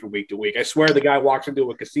going to be from week to week. I swear the guy walks into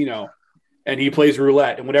a casino and he plays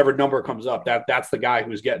roulette, and whatever number comes up, that's the guy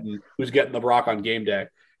who's getting the Brock on game day,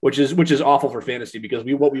 which is awful for fantasy, because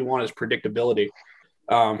what we want is predictability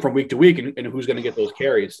from week to week and who's going to get those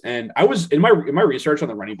carries. And I was in my research on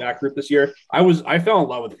the running back group this year, I fell in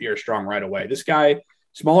love with Pierre Strong right away. This guy,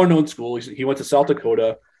 smaller known school, he went to South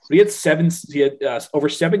Dakota, but he had over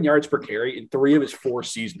 7 yards per carry in 3 of his 4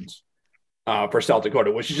 seasons for South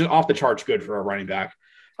Dakota, which is just off the charts good for a running back.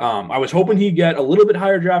 I was hoping he'd get a little bit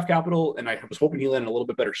higher draft capital, and I was hoping he'd land in a little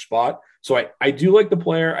bit better spot. So I do like the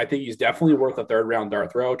player. I think he's definitely worth a 3rd round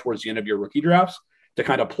dart throw towards the end of your rookie drafts to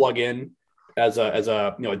kind of plug in as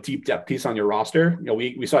a deep depth piece on your roster.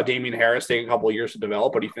 We saw Damian Harris take a couple of years to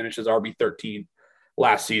develop, but he finished as RB13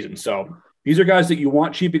 last season. So these are guys that you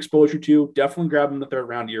want cheap exposure to. Definitely grab them in the 3rd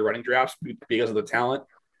round of your running drafts because of the talent.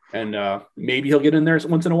 And maybe he'll get in there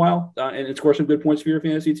once in a while and score some good points for your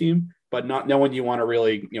fantasy team, but not one you want to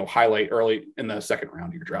really highlight early in the 2nd round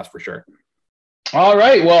of your drafts for sure. All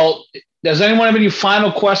right. Well, does anyone have any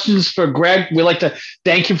final questions for Greg? We'd like to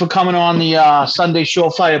thank you for coming on the Sunday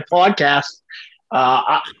Showfire podcast.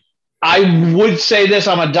 I would say this: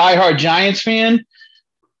 I'm a diehard Giants fan,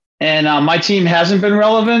 and my team hasn't been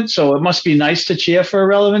relevant, so it must be nice to cheer for a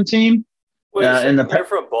relevant team. Wait, you're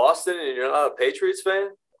from Boston and you're not a Patriots fan?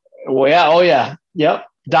 Well, yeah. Oh, yeah. Yep.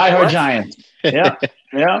 Diehard Giants. Yeah.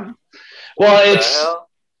 Yeah. Well,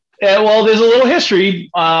 there's a little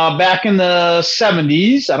history. Back in the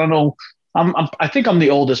 70s, I don't know. I think I'm the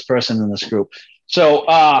oldest person in this group. So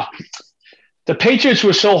the Patriots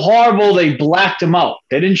were so horrible, they blacked them out.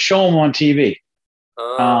 They didn't show them on TV.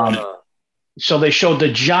 So they showed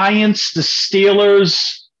the Giants, the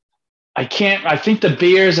Steelers. I think the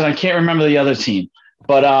Bears, and I can't remember the other team.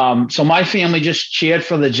 But so my family just cheered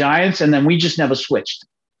for the Giants, and then we just never switched.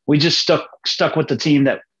 We just stuck with the team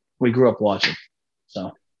that we grew up watching.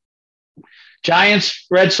 So Giants,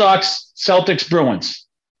 Red Sox, Celtics, Bruins.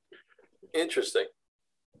 Interesting.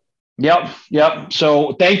 Yep.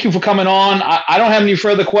 So thank you for coming on. I don't have any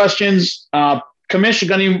further questions. Commissioner,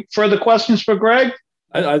 got any further questions for Greg?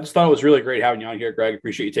 I just thought it was really great having you on here, Greg.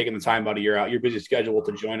 Appreciate you taking the time out of your busy schedule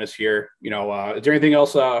to join us here. Is there anything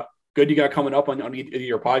else good you got coming up on either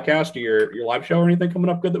your podcast or your live show, or anything coming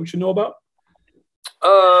up good that we should know about?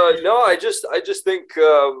 No, I just think,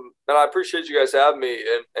 and I appreciate you guys having me,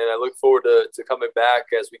 and I look forward to coming back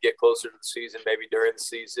as we get closer to the season, maybe during the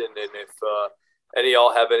season. And if any of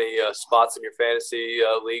y'all have any spots in your fantasy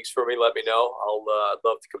leagues for me, let me know. I'd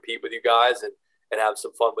love to compete with you guys and have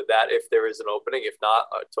some fun with that if there is an opening. If not,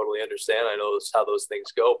 I totally understand. I know how those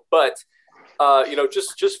things go. But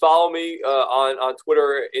just follow me on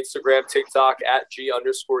Twitter, Instagram, TikTok at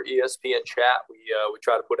 @G_ESPN chat. We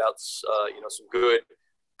try to put out some good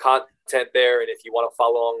content there, and if you want to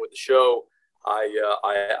follow along with the show,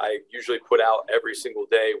 I usually put out every single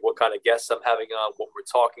day what kind of guests I'm having on, what we're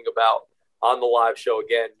talking about on the live show.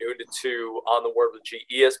 Again, noon to 2 on the Word with G,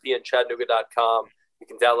 ESPNChattanooga.com. You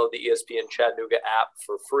can download the ESPN Chattanooga app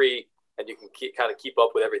for free, and you can keep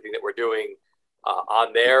up with everything that we're doing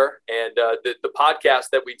on there. And the podcast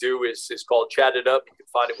that we do is called Chat It Up. You can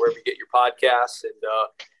find it wherever you get your podcasts. And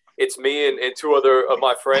it's me and 2 other of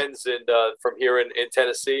my friends and from here in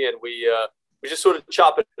Tennessee, and we just sort of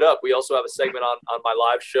chop it up. We also have a segment on my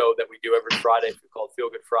live show that we do every Friday called Feel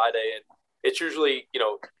Good Friday, and it's usually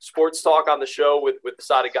sports talk on the show with the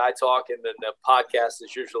side of guy talk, and then the podcast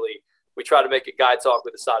is usually we try to make it guy talk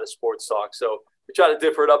with the side of sports talk. So we try to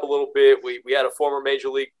differ it up a little bit. We had a former major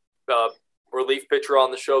league relief pitcher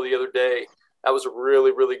on the show the other day. That was a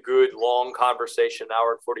really, really good long conversation, an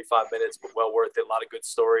hour and 45 minutes, but well worth it. A lot of good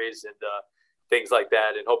stories and things like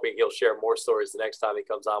that, and hoping he'll share more stories the next time he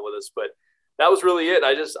comes on with us. But that was really it.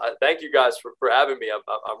 I thank you guys for having me.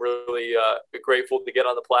 I'm really grateful to get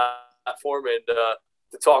on the platform and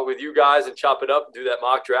to talk with you guys and chop it up and do that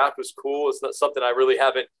mock draft was cool. It's not something I really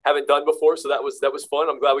haven't done before, so that was fun.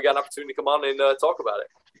 I'm glad we got an opportunity to come on and talk about it.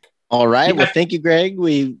 All right. Well, thank you, Greg.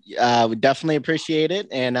 We definitely appreciate it,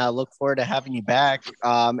 and look forward to having you back.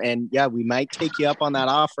 And yeah, we might take you up on that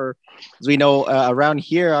offer, as we know around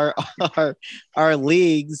here our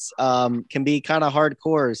leagues can be kind of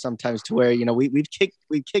hardcore sometimes, to where we've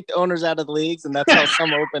kicked owners out of the leagues, and that's how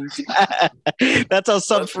some opens. That's how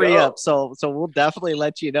some free up. So we'll definitely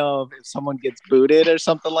let you know if someone gets booted or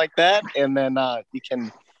something like that, and then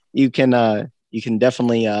you can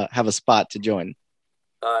definitely have a spot to join.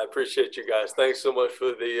 I appreciate you guys. Thanks so much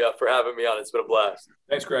for having me on. It's been a blast.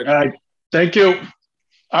 Thanks, Greg. All right, thank you.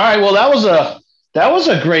 All right, well, that was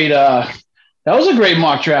a great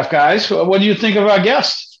mock draft, guys. What do you think of our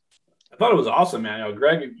guest? I thought it was awesome, man.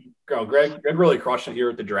 Greg really crushed it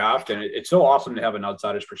here at the draft, and it's so awesome to have an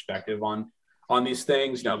outsider's perspective on these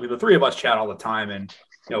things. The three of us chat all the time, and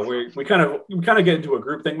we kind of get into a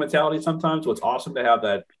group thing mentality sometimes. So it's awesome to have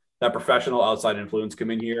that professional outside influence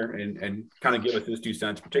come in here and kind of give us his 2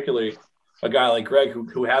 cents, particularly a guy like Greg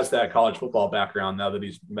who has that college football background now that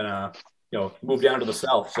he's been moved down to the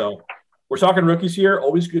South. So we're talking rookies here.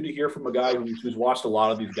 Always good to hear from a guy who's watched a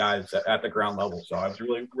lot of these guys at the ground level. So it's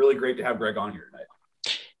really, really great to have Greg on here tonight.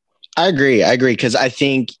 I agree. Because I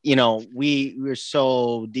think, we're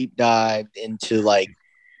so deep dived into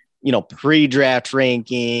pre-draft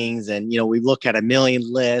rankings, and we look at a million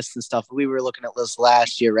lists and stuff. We were looking at lists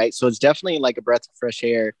last year, right? So it's definitely like a breath of fresh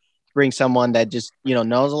air to bring someone that just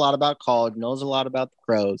knows a lot about college, knows a lot about the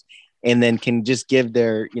pros, and then can just give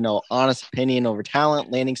their honest opinion over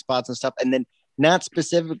talent, landing spots and stuff, and then not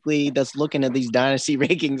specifically that's looking at these dynasty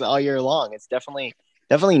rankings all year long. It's definitely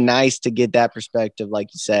nice to get that perspective,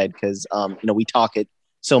 like you said, because we talk it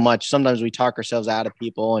so much. Sometimes we talk ourselves out of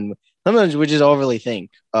people, and sometimes we just overly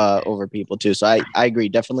think over people too. So I agree.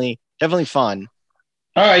 Definitely fun.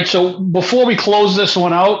 All right. So before we close this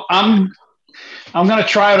one out, I'm going to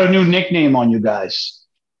try out a new nickname on you guys.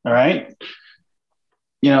 All right.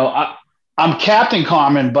 I'm Captain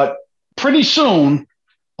Carmen, but pretty soon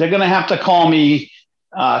they're going to have to call me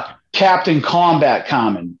Captain Combat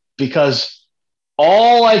Carmen, because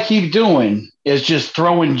all I keep doing is just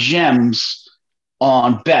throwing gems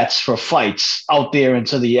on bets for fights out there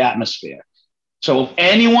into the atmosphere. So if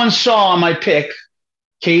anyone saw my pick,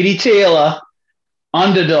 Katie Taylor,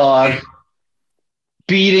 underdog,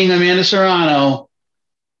 beating Amanda Serrano,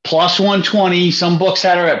 plus 120, some books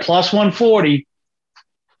had her at plus 140,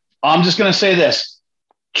 I'm just going to say this.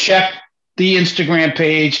 Check the Instagram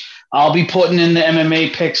page. I'll be putting in the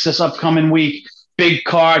MMA picks this upcoming week. Big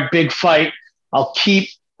card, big fight. I'll keep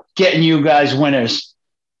getting you guys winners.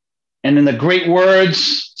 And in the great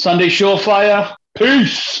words, Sunday Surefire,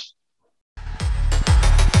 peace.